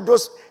look at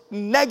those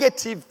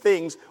negative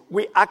things,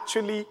 we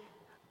actually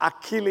are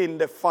killing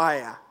the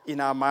fire in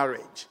our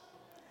marriage.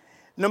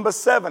 Number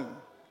 7,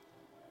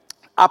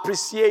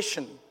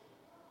 appreciation.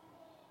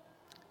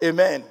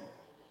 Amen.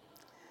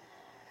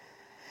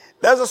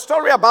 There's a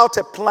story about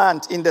a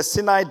plant in the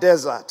Sinai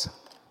desert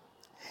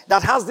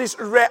that has this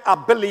rare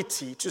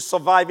ability to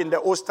survive in the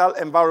hostile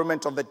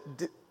environment of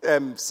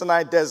the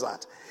Sinai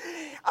desert.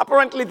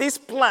 Apparently, this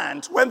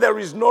plant, when there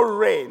is no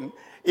rain,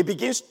 it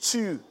begins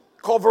to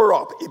cover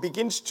up. It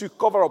begins to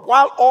cover up.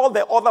 While all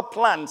the other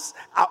plants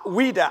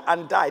wither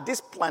and die, this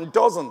plant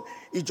doesn't.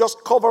 It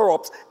just covers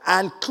up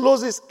and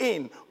closes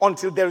in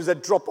until there is a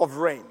drop of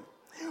rain.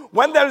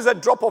 When there is a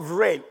drop of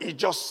rain, it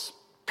just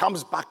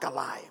comes back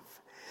alive.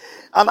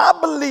 And I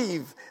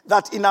believe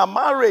that in our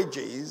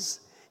marriages,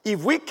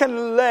 if we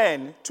can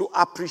learn to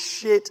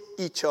appreciate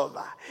each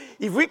other,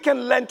 if we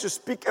can learn to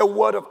speak a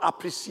word of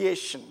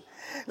appreciation.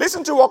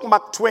 Listen to what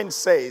Mark Twain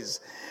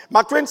says.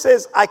 Mark Twain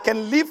says, I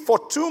can live for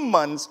 2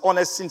 months on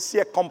a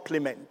sincere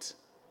compliment.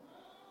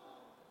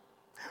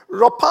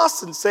 Rob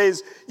Parsons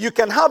says, you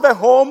can have a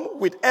home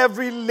with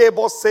every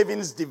labor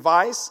savings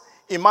device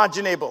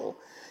imaginable.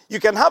 You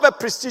can have a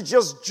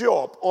prestigious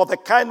job or the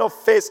kind of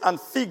face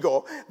and figure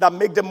that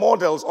make the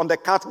models on the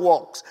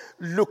catwalks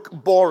look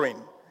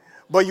boring.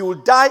 But you will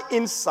die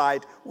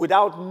inside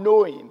without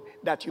knowing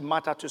that you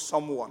matter to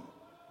someone.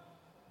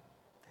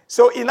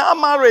 So in our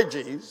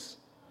marriages,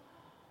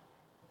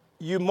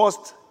 you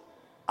must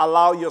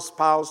allow your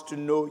spouse to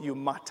know you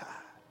matter.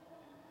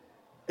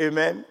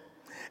 Amen.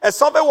 A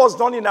survey was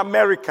done in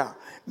America.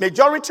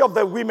 Majority of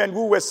the women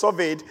who were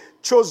surveyed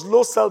chose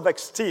low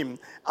self-esteem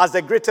as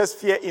the greatest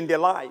fear in their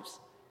lives.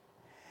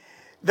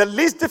 The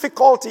least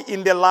difficulty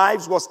in their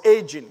lives was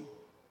aging.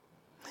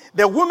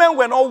 The women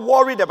were not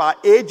worried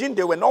about aging.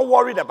 They were not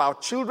worried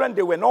about children.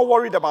 They were not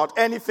worried about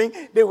anything.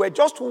 They were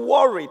just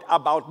worried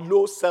about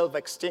low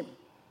self-esteem.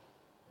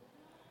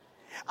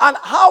 And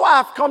how I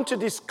have come to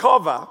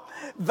discover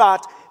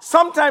that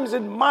sometimes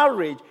in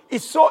marriage,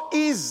 it's so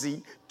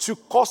easy to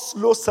cause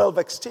low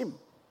self-esteem.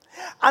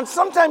 And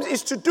sometimes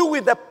it's to do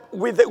with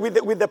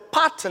the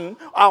pattern,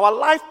 our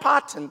life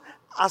pattern,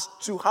 as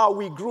to how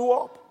we grew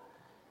up.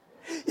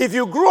 If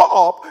you grew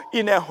up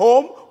in a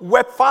home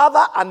where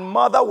father and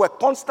mother were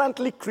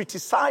constantly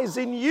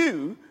criticizing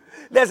you,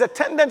 there's a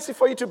tendency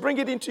for you to bring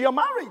it into your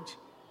marriage.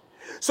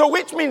 So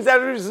which means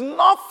there is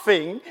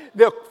nothing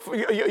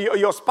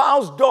your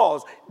spouse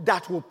does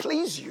that will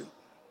please you.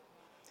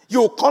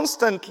 You'll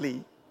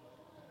constantly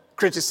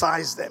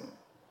criticize them.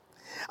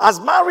 As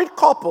married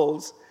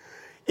couples,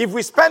 if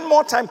we spend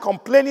more time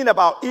complaining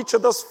about each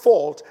other's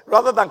fault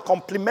rather than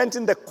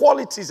complimenting the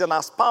qualities in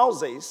our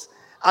spouses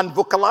and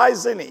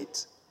vocalizing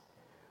it,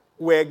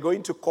 we're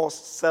going to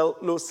cause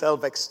low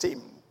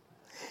self-esteem.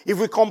 If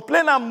we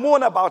complain and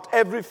moan about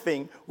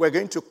everything, we're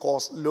going to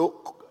cause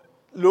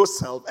low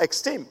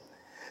self-esteem.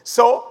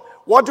 So,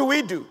 what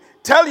do?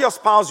 Tell your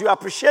spouse you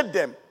appreciate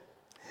them.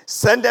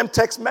 Send them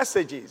text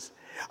messages.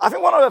 I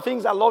think one of the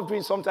things I love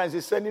doing sometimes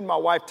is sending my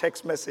wife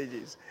text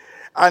messages.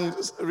 And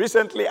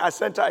recently I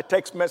sent her a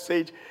text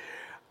message.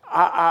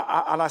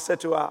 And I said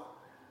to her,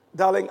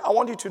 darling, I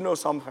want you to know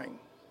something.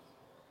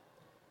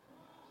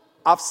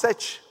 I've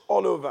searched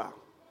all over.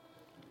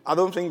 I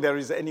don't think there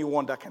is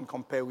anyone that can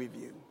compare with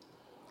you.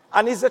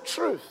 And it's the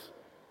truth.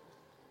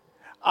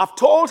 I've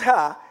told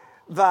her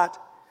that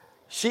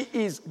she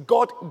is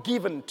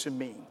God-given to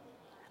me.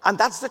 And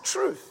that's the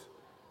truth.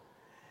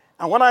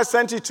 And when I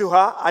sent it to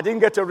her, I didn't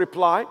get a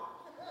reply.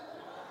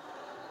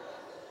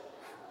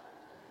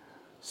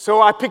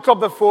 So I picked up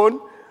the phone.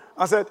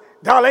 I said,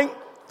 darling,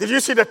 did you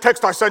see the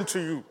text I sent to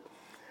you?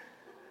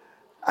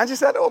 And she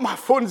said, oh, my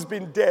phone's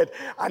been dead.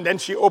 And then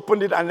she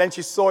opened it, and then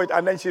she saw it,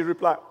 and then she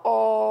replied,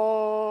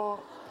 oh.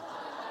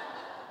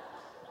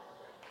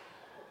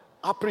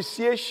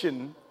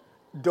 Appreciation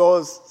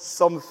does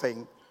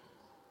something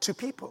to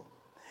people.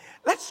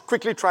 Let's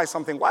quickly try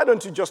something. Why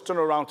don't you just turn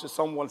around to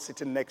someone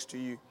sitting next to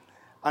you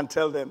and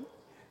tell them,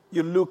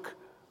 you look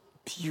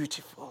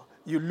beautiful.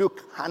 You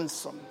look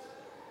handsome.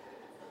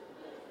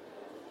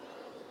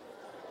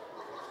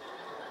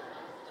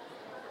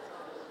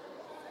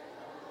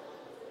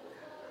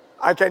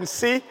 I can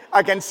see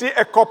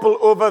a couple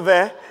over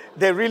there.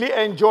 They're really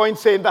enjoying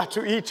saying that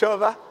to each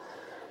other.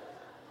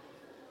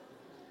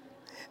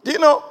 Do you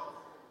know,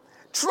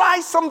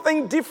 try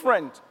something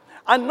different.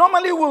 I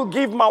normally will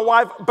give my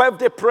wife a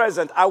birthday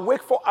present. I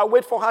wait for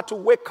her to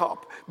wake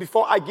up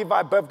before I give her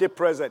a birthday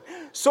present.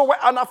 So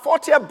on her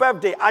 40th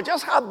birthday, I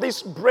just had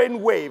this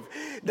brainwave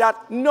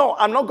that, no,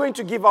 I'm not going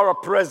to give her a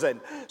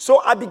present.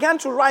 So I began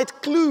to write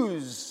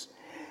clues.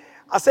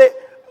 I say,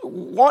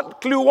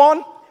 clue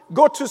 1,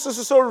 go to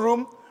so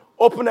room,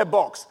 open a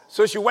box.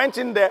 So she went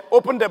in there,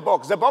 opened the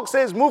box. The box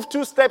says, move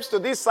 2 steps to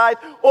this side,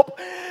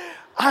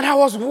 and I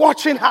was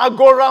watching her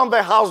go around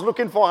the house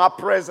looking for her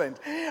present.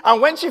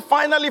 And when she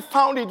finally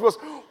found it, was,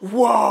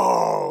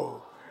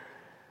 whoa.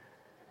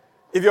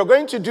 If you're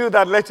going to do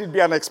that, let it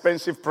be an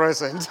expensive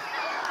present.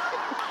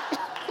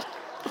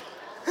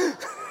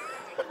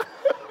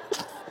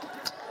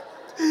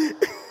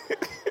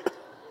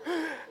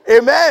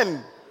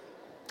 Amen.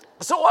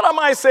 So what am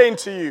I saying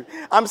to you?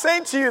 I'm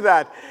saying to you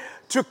that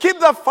to keep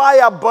the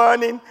fire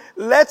burning,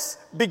 let's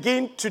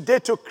begin today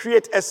to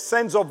create a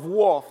sense of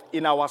worth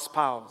in our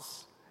spouse.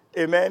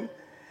 Amen.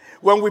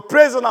 When we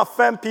praise and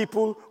affirm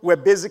people, we're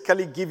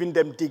basically giving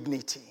them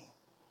dignity.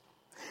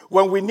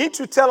 When we need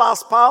to tell our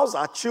spouse,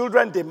 our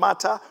children, they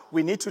matter,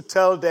 we need to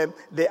tell them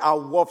they are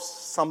worth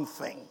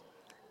something.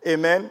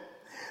 Amen.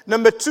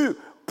 Number 2,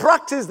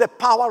 practice the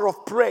power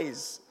of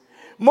praise.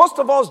 Most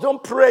of us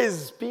don't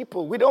praise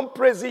people. We don't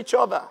praise each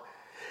other.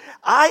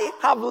 I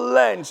have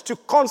learned to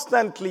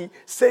constantly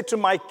say to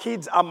my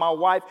kids and my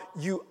wife,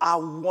 you are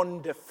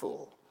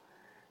wonderful.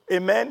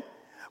 Amen.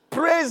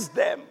 Praise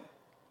them.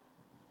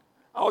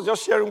 I was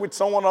just sharing with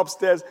someone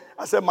upstairs.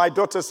 I said, my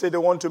daughter said they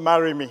want to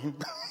marry me.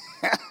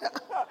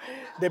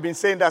 They've been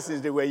saying that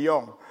since they were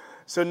young.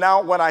 So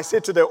now when I say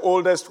to the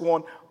oldest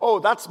one, oh,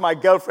 that's my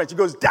girlfriend, she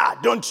goes, Dad,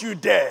 don't you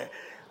dare.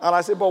 And I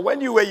said, but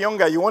when you were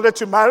younger, you wanted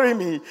to marry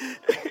me.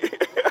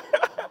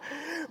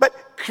 But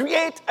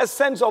create a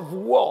sense of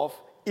worth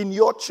in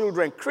your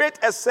children. Create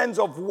a sense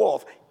of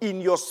worth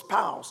in your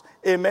spouse.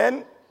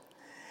 Amen.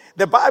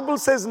 The Bible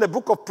says in the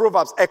book of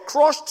Proverbs, a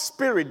crushed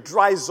spirit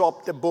dries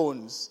up the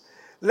bones.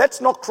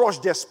 Let's not crush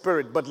their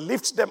spirit, but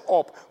lift them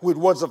up with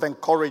words of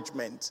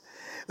encouragement.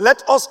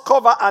 Let us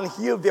cover and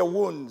heal their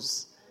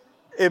wounds.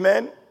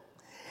 Amen.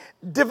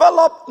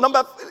 Develop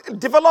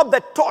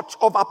the touch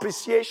of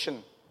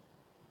appreciation.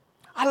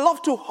 I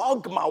love to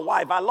hug my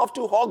wife. I love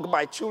to hug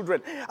my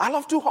children. I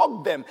love to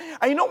hug them.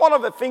 And you know one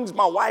of the things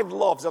my wife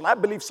loves, and I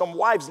believe some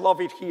wives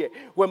love it here,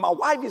 when my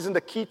wife is in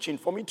the kitchen,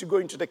 for me to go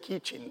into the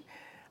kitchen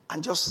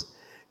and just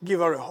give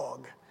her a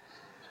hug.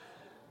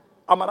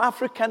 I'm an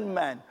African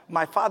man.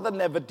 My father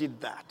never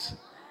did that.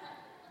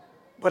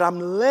 But I'm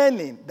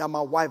learning that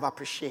my wife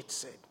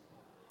appreciates it.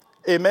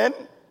 Amen?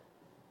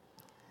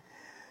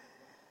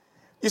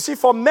 You see,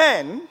 for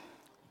men,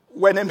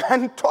 when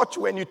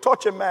you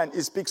touch a man,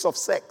 it speaks of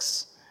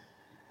sex.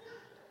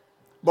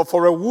 But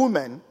for a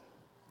woman,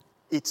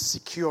 it's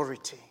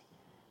security.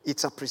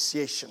 It's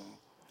appreciation.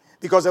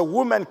 Because a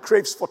woman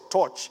craves for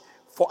touch,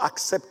 for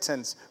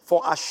acceptance,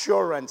 for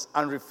assurance,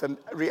 and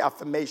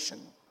reaffirmation.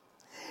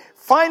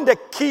 Find the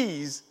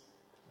keys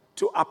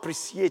to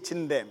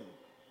appreciating them.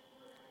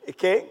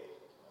 Okay?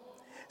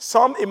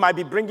 Some, it might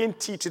be bringing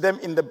tea to them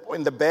in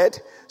the bed.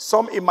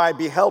 Some, it might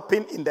be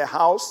helping in the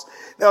house.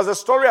 There was a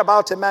story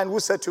about a man who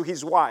said to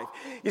his wife,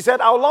 he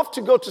said, I would love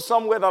to go to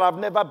somewhere that I've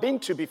never been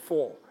to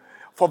before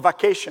for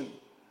vacation.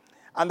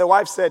 And the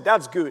wife said,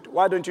 that's good.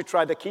 Why don't you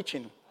try the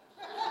kitchen?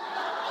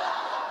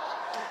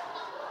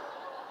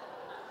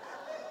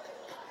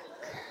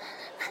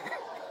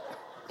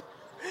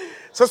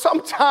 So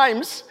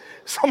sometimes,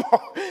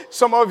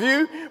 some of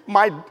you,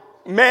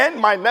 men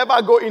might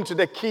never go into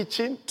the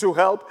kitchen to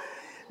help.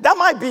 That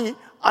might be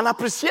an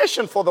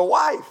appreciation for the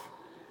wife.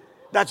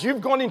 That you've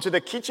gone into the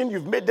kitchen,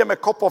 you've made them a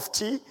cup of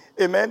tea.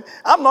 Amen.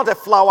 I'm not a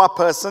flour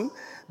person,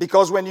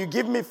 because when you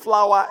give me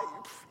flour,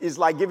 it's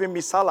like giving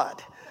me salad.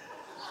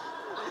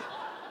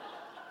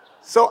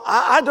 So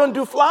I don't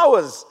do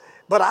flowers.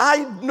 But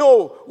I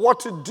know what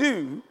to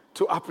do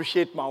to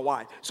appreciate my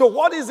wife. So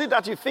what is it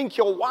that you think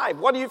your wife,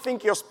 what do you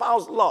think your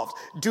spouse loves?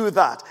 Do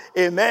that.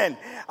 Amen.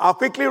 I'll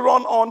quickly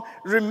run on.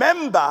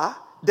 Remember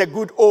the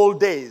good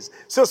old days.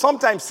 So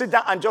sometimes sit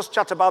down and just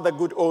chat about the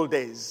good old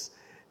days.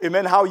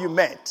 Amen. How you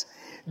met.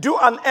 Do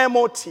an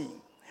MOT.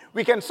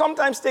 We can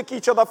sometimes take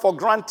each other for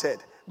granted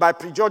by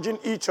prejudging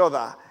each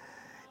other.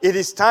 It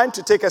is time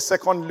to take a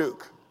second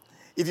look.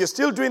 If you're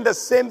still doing the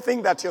same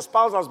thing that your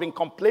spouse has been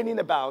complaining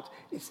about,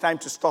 it's time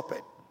to stop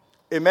it.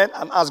 Amen.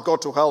 And ask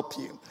God to help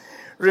you.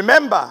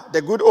 Remember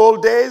the good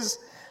old days.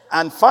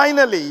 And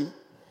finally,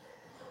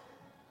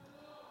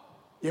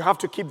 you have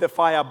to keep the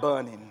fire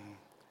burning.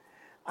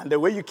 And the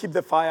way you keep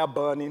the fire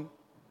burning,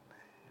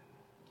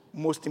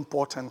 most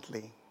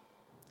importantly,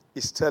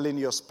 is telling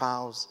your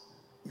spouse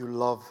you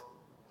love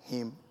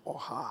him or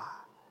her.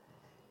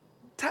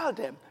 Tell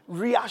them,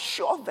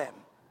 reassure them.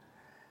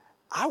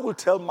 I will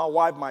tell my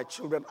wife, my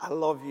children, I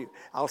love you.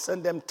 I'll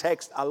send them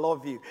text, I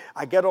love you.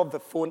 I get off the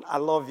phone, I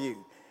love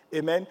you.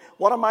 Amen.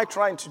 What am I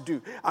trying to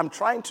do? I'm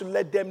trying to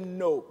let them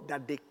know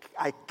that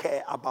I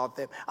care about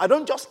them. I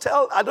don't just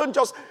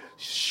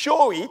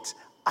show it,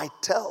 I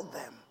tell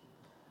them.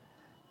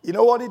 You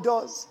know what it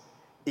does?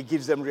 It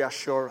gives them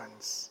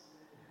reassurance.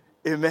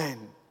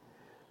 Amen.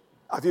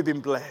 Have you been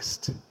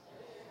blessed?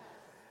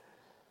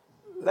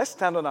 Let's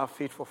stand on our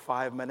feet for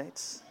 5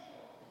 minutes.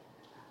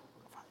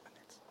 5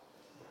 minutes.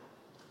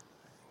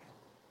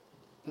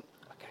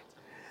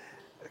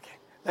 Okay.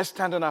 Let's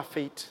stand on our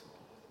feet.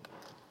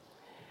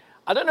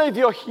 I don't know if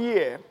you're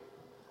here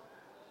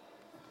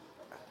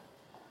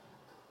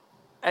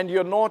and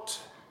you're not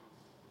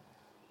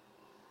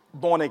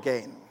born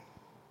again.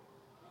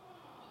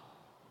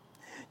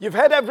 You've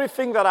heard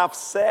everything that I've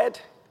said,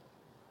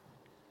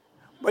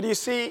 but you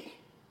see,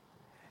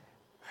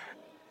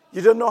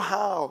 you don't know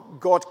how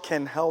God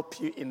can help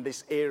you in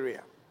this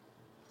area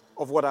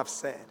of what I've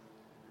said.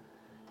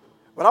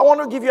 But I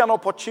want to give you an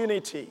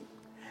opportunity,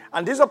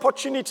 and this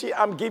opportunity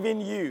I'm giving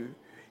you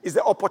is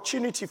the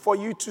opportunity for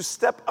you to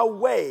step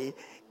away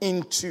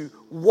into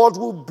what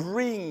will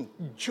bring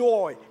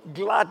joy,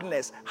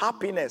 gladness,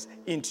 happiness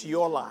into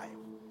your life.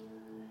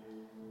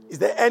 Is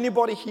there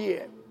anybody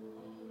here?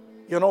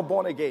 You're not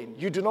born again.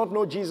 You do not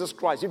know Jesus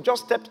Christ. You've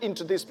just stepped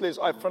into this place.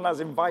 Our friend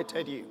has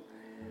invited you.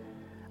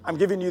 I'm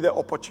giving you the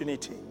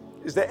opportunity.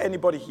 Is there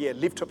anybody here?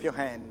 Lift up your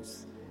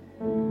hands.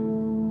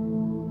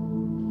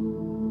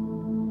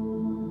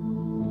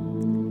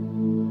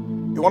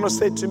 You want to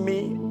say to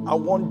me, I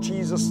want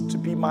Jesus to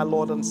be my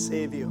Lord and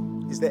Savior.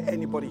 Is there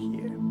anybody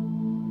here?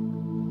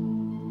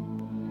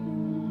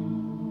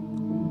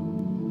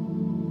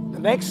 The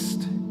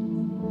next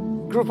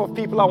group of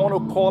people I want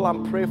to call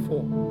and pray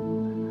for.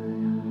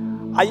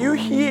 Are you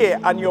here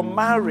and you're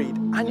married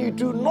and you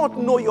do not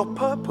know your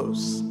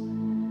purpose?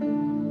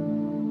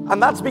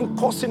 And that's been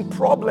causing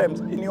problems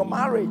in your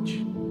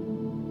marriage.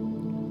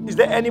 Is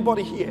there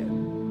anybody here?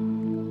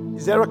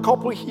 Is there a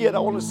couple here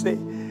that want to say,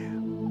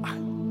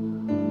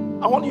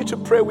 I want you to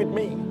pray with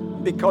me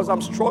because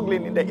I'm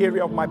struggling in the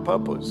area of my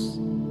purpose?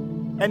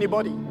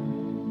 Anybody?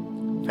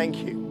 Thank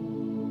you.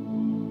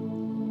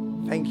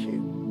 Thank you.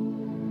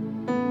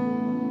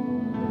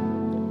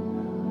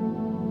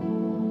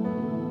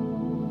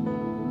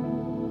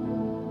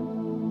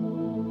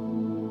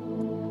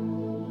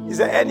 Is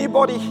there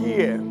anybody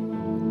here?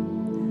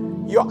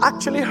 You're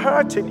actually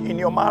hurting in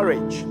your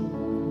marriage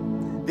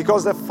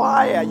because the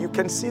fire, you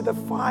can see the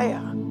fire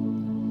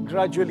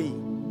gradually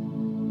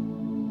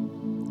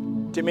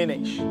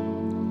diminish,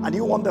 and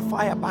you want the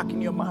fire back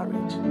in your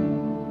marriage.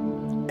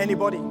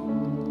 Anybody?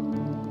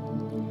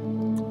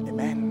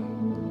 Amen.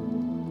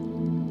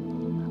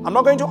 I'm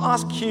not going to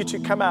ask you to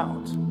come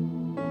out,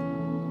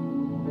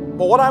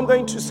 but what I'm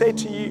going to say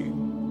to you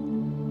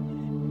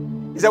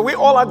is that we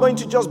all are going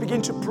to just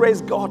begin to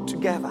praise God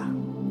together.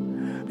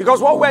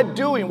 Because what we're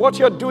doing, what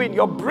you're doing,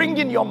 you're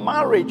bringing your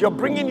marriage, you're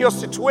bringing your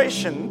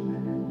situation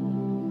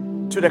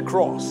to the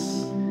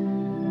cross.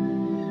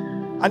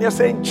 And you're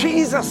saying,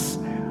 Jesus,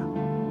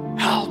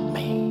 help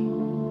me.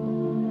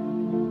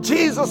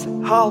 Jesus,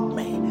 help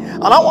me.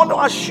 And I want to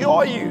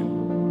assure you,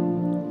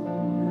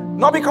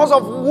 not because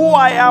of who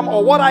I am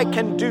or what I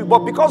can do, but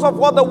because of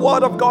what the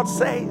Word of God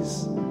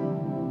says,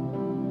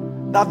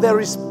 that there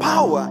is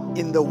power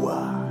in the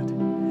Word.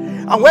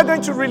 And we're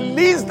going to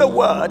release the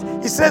word.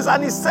 He says,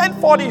 and he sent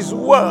forth his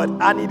word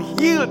and it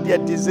healed their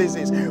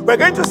diseases. We're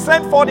going to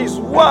send forth his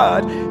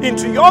word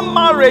into your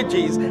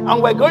marriages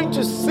and we're going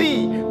to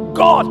see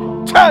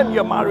God turn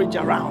your marriage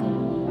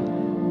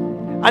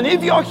around. And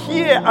if you're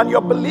here and you're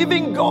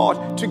believing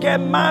God to get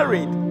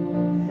married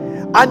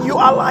and you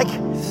are like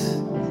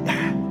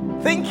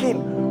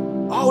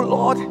thinking, oh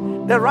Lord,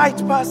 the right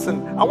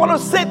person, I want to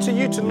say to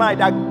you tonight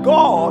that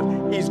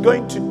God is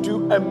going to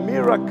do a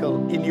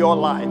miracle in your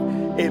life.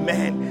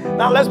 Amen.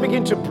 Now let's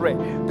begin to pray.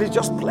 Please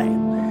just play.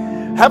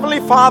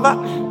 Heavenly Father,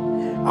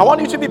 I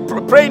want you to be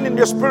praying in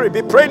your spirit.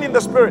 Be praying in the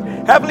spirit.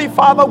 Heavenly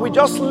Father, we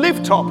just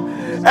lift up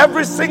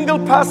every single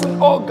person,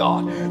 oh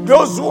God,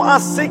 those who are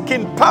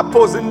seeking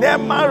purpose in their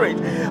marriage.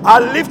 I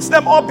lift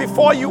them up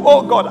before you,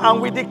 oh God,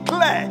 and we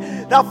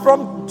declare that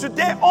from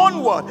today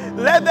onward,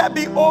 let there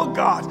be, oh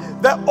God,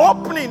 the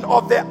opening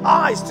of their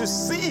eyes to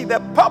see the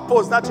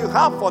purpose that you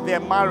have for their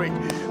marriage.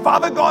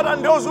 Father God,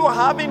 and those who are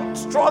having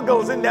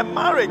struggles in their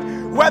marriage,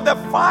 where the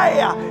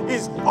fire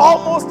is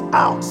almost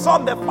out,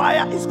 some the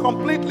fire is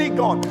completely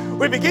gone,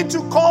 we begin to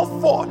call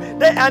forth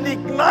an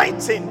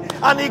igniting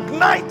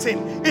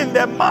in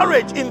their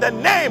marriage in the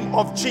name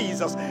of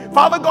Jesus.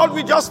 Father God,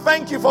 we just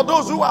thank you for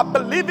those who are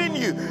believing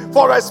you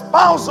for a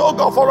spouse, oh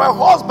God, for a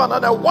husband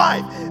and a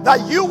wife,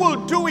 that you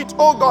will do it,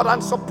 oh God,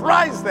 and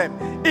surprise them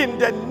in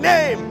the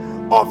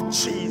name of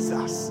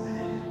Jesus.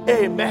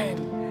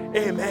 Amen.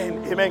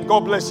 Amen. Amen.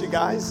 God bless you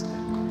guys.